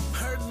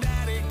 her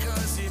daddy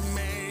cause he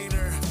made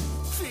her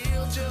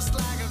feel just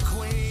like a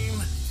queen.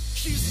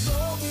 She's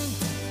floating,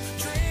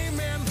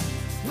 dreaming,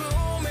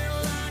 blooming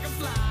like a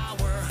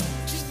flower.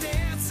 She's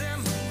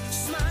dancing,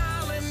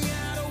 smiling,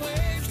 yet the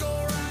waves go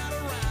right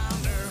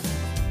around her.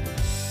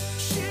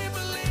 She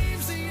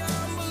believes the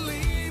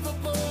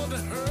unbelievable. To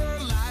her,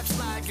 life's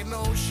like an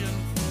ocean,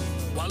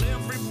 while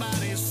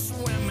everybody's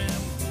swimming.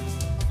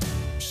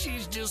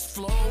 She's just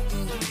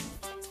floating.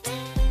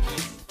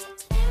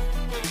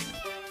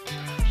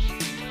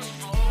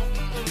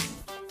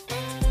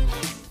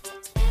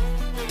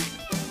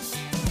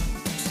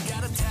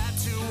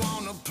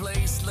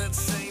 Let's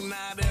say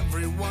not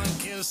everyone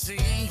can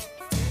see.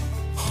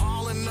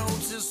 Hall and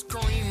Oates is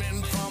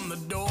screaming from the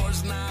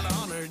doors, not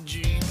on her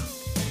Jeep.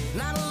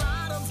 Not a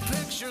lot of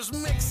pictures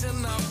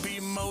mixing up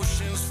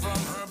emotions from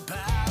her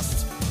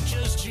past.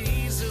 Just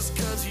Jesus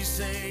cause he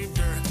saved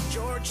her,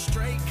 George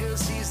Strait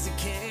cause he's the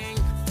king,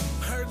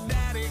 her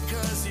daddy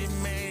cause he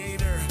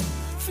made her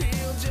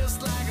feel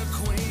just like a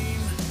queen.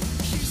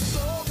 She's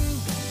floating,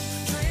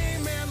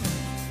 dreaming,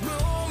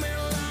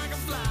 blooming like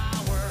a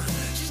flower.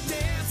 She's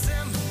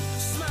dancing,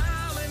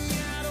 smiling,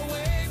 yeah, the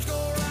waves go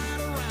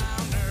right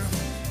around her.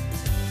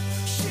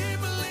 She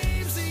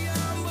believes the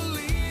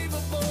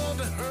unbelievable.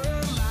 To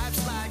her,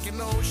 life's like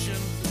an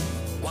ocean,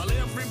 while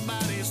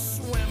everybody's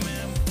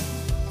swimming.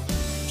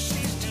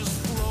 She's just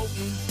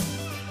floating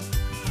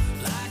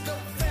like a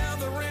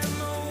feather in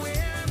the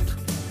wind.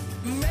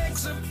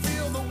 Makes her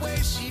feel the way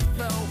she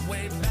felt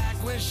way back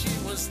when she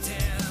was 10.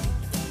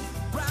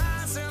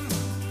 Rising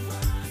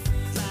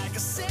like a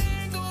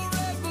single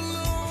red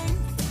balloon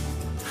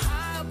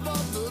high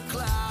above the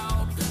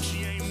cloud.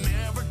 She ain't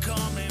never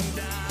coming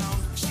down.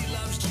 She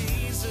loves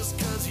Jesus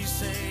cause he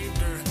saved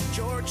her,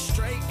 George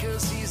Strait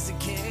cause he's the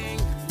king,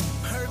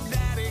 her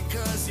daddy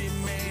cause he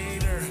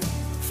made her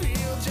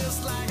feel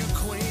just like a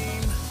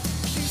queen.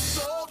 She's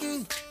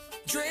floating,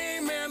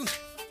 dreaming,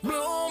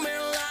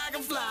 blooming like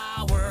a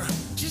flower.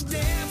 She's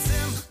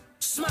dancing,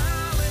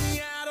 smiling,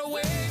 yeah, the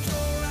waves go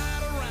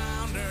right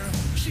around her.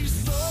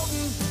 She's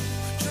floating,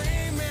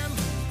 dreaming,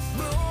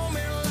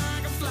 blooming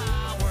like a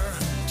flower.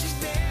 She's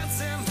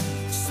dancing,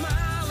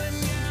 smiling,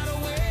 yeah, the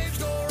waves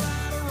go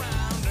right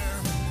around her.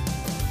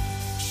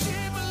 She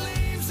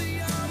believes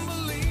the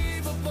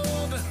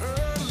unbelievable. To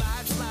her,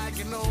 life's like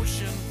an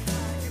ocean,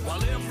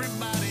 while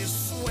everybody's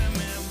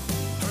swimming.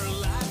 Her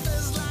life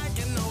is like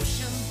an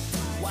ocean,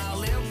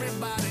 while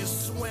everybody's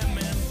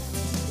swimming.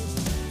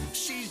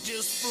 She's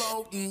just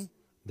floating.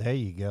 There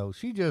you go.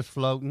 She just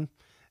floating.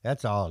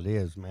 That's all it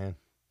is, man.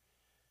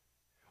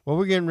 Well,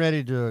 we're getting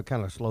ready to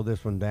kind of slow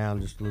this one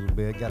down just a little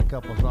bit. Got a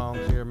couple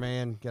songs here,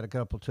 man. Got a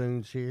couple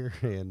tunes here,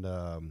 and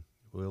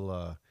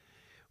we'll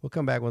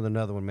come back with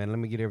another one, man. Let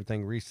me get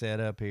everything reset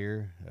up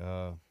here.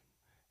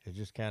 It's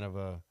just kind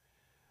of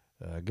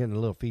getting a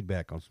little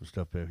feedback on some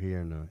stuff up here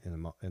in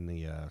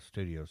the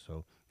studio,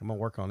 so I'm gonna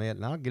work on that,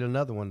 and I'll get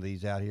another one of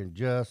these out here in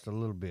just a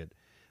little bit.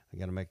 I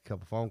got to make a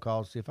couple phone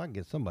calls, see if I can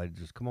get somebody to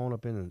just come on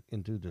up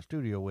into the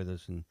studio with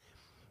us and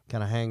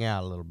kind of hang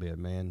out a little bit,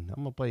 man.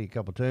 I'm gonna play you a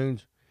couple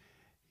tunes.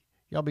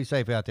 Y'all be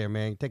safe out there,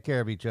 man. Take care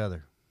of each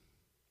other.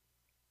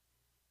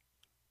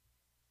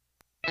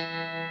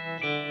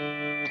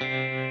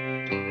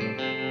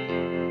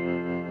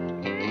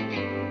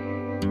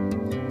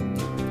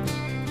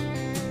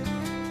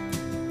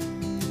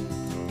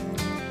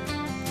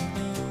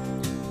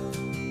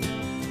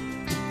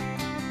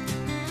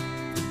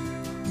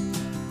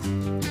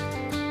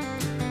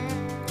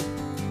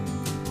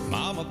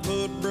 Mama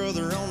put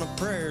brother on a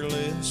prayer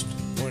list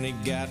when he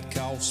got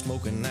caught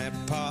smoking that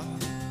pot.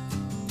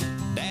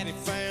 Daddy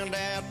found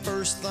out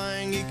first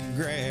thing he could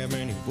grab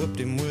and he whooped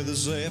him with a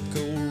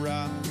Zepco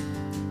rock.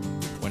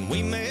 When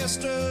we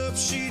messed up,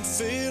 she'd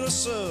fill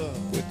us up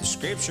with the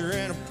scripture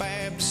and a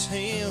Baptist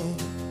hymn,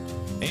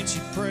 and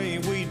she'd pray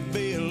we'd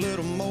be a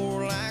little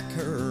more like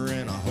her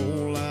and a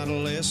whole lot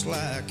less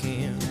like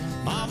him.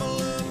 Mama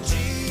loved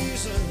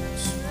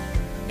Jesus,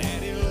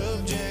 Daddy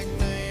loved Jack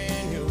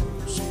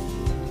Daniels.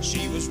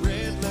 She was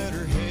red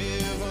letter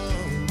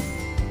heaven,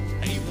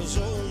 he was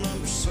old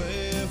number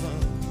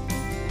 7.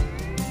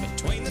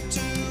 Between the two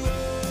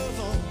of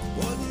them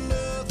wasn't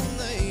nothing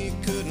they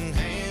couldn't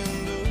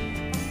handle.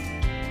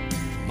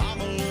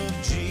 Mama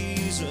loved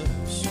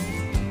Jesus,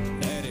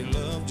 Daddy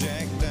loved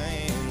Jack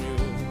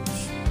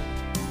Daniels.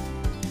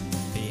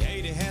 He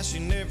hated how she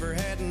never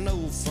had no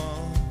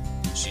fun.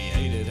 She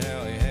hated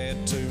how he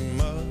had too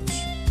much.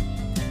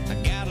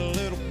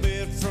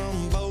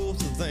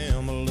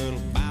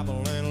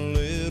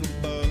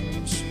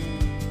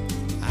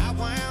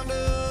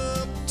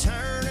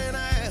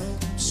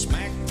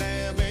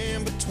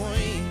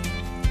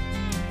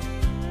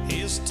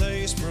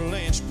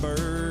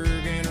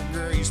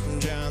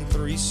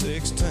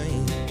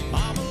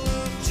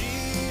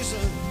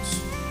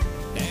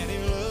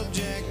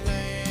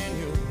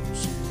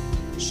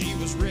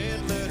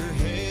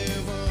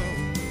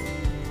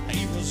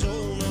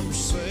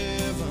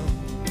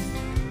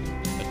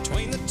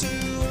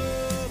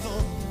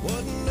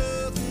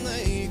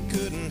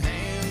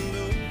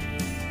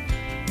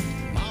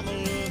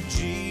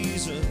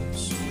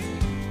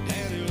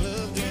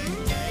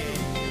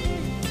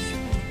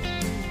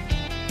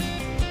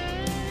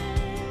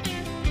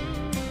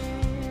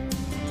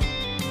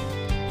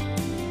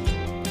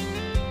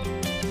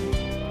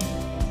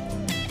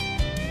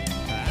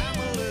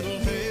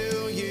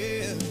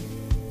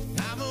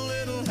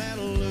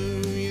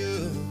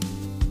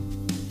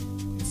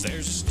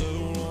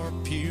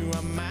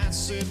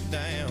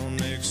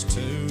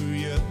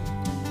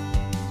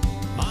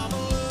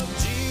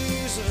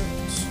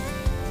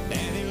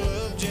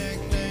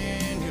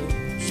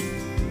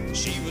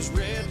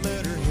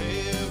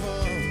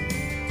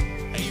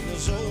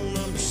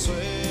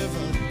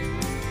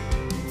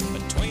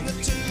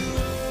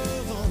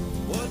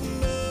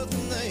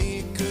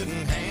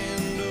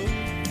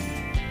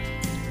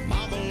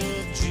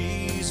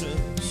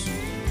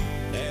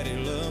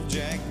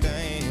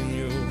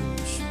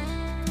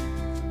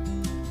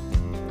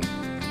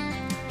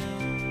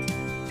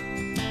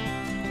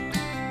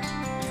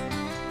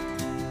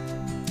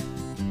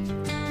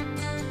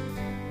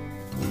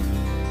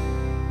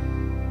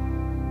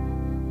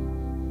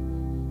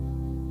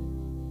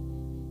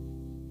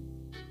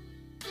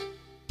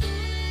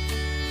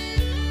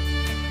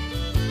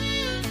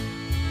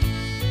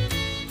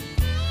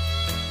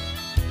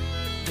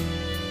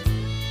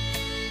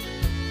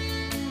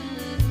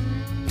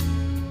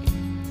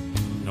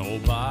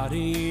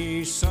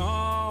 Somebody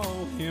saw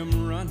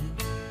him running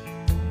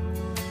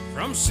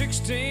from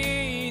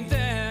 16th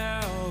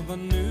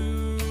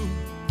Avenue.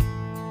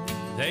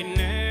 They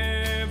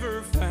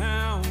never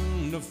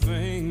found a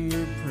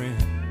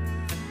fingerprint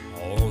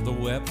or the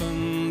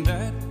weapon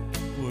that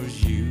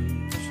was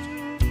used.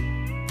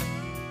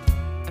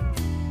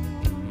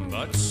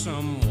 But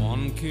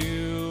someone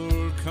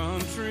killed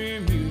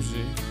country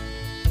music,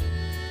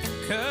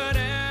 cut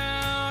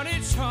out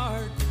its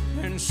heart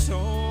and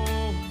soul.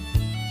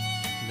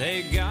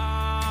 They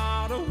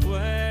got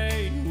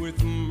away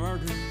with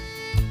murder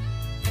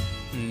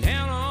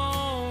down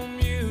on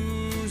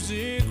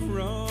Music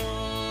Row.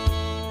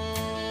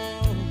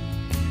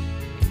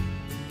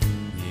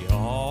 The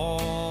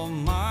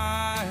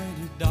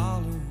almighty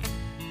dollar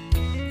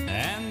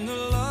and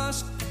the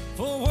lust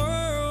for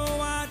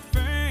worldwide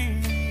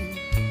fame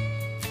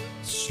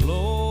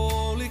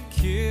slowly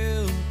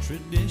killed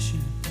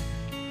tradition,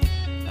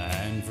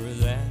 and for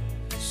that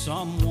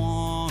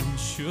someone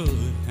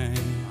should hang.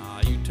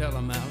 You tell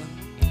them, Alan.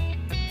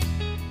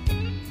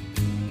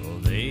 Well,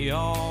 they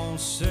all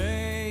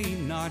say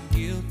not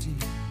guilty,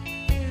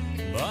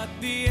 but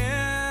the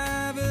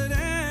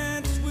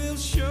evidence will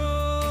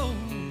show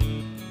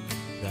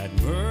that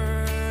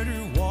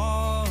murder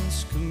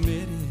was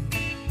committed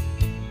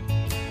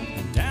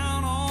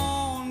down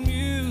on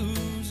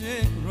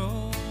Music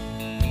Row.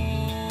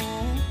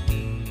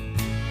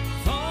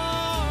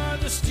 For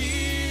the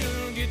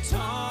steel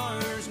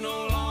guitars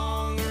no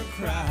longer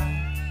cry,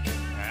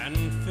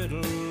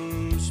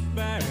 fiddles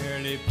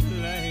barely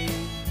play,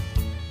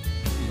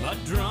 but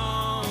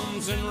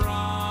drums and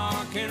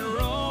rock and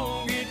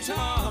roll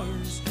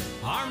guitars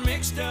are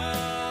mixed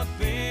up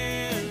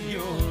in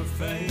your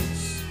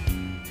face.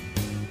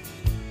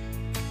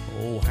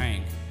 Oh,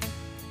 Hank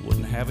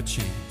wouldn't have a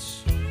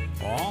chance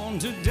on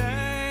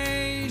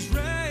today's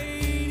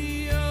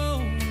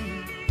radio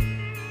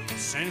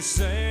since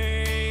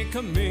they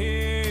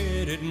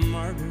committed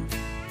murder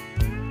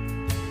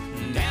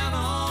down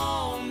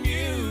on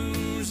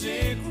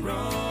Music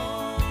Row.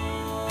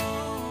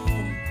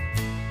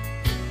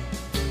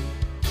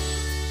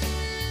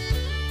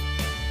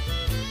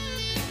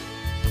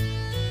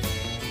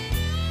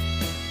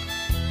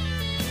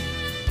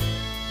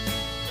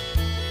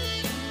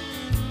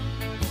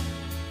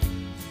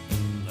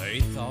 They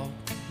thought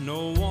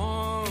no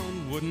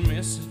one would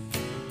miss it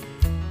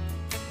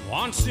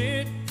once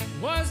it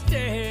was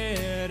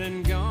dead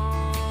and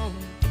gone.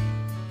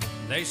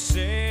 They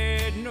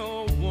said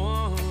no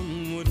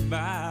one would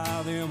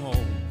buy them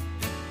home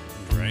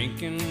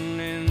drinking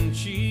and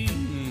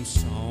cheating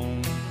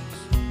songs.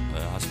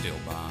 Well, I still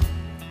buy them.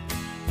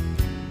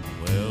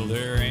 Well,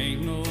 there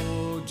ain't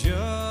no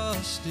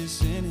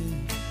justice in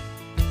it,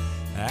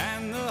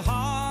 and the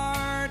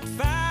hard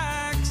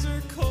facts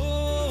are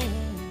cold.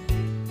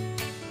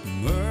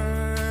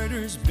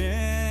 Murder's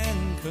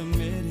been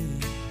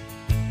committed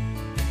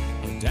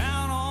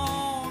down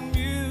on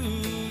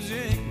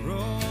Music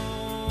Row.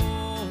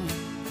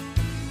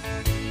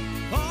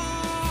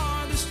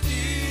 For the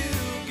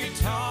steel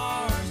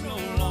guitars no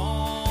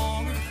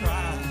longer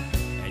cry,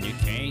 and you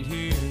can't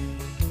hear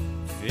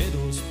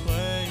fiddles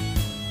play,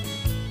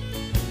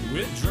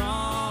 with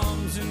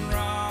drums and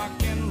rock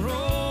and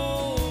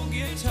roll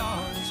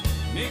guitars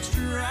mixed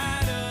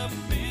right up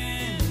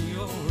in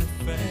your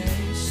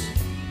face.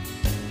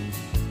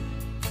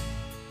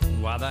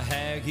 Why the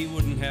hag he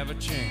wouldn't have a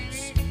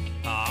chance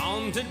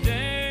on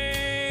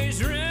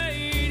today's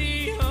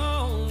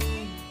radio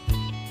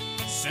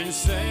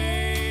since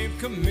they've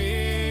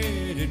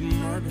committed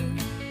murder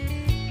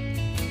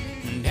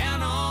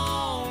down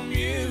on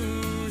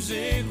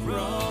Music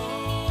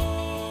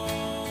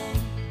Row.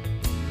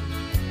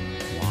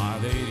 Why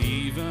they'd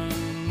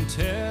even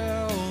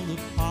tell the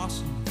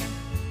possum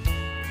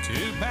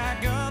to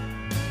pack up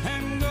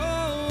and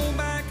go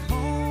back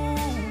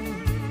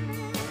home.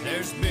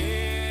 There's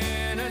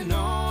been an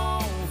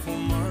awful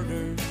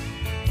murder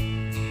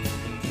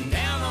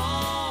down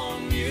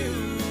on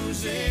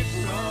Music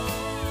Row.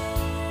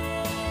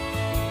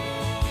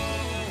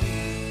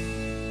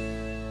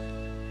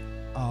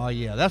 Oh,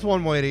 yeah. That's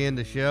one way to end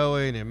the show,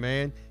 ain't it,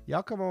 man?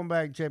 Y'all come on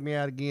back and check me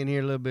out again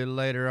here a little bit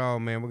later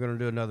on, man. We're going to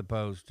do another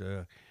post.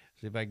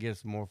 See if I get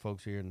some more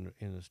folks here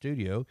in the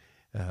studio.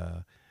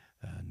 Now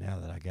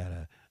that I got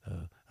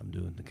I'm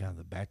doing the kind of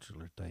the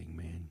bachelor thing,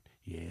 man.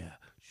 Yeah.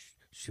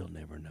 She'll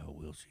never know,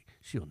 will she?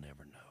 She'll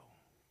never know.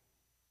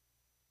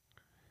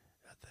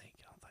 I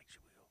don't think she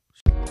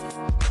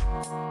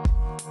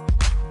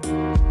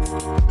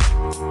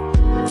will.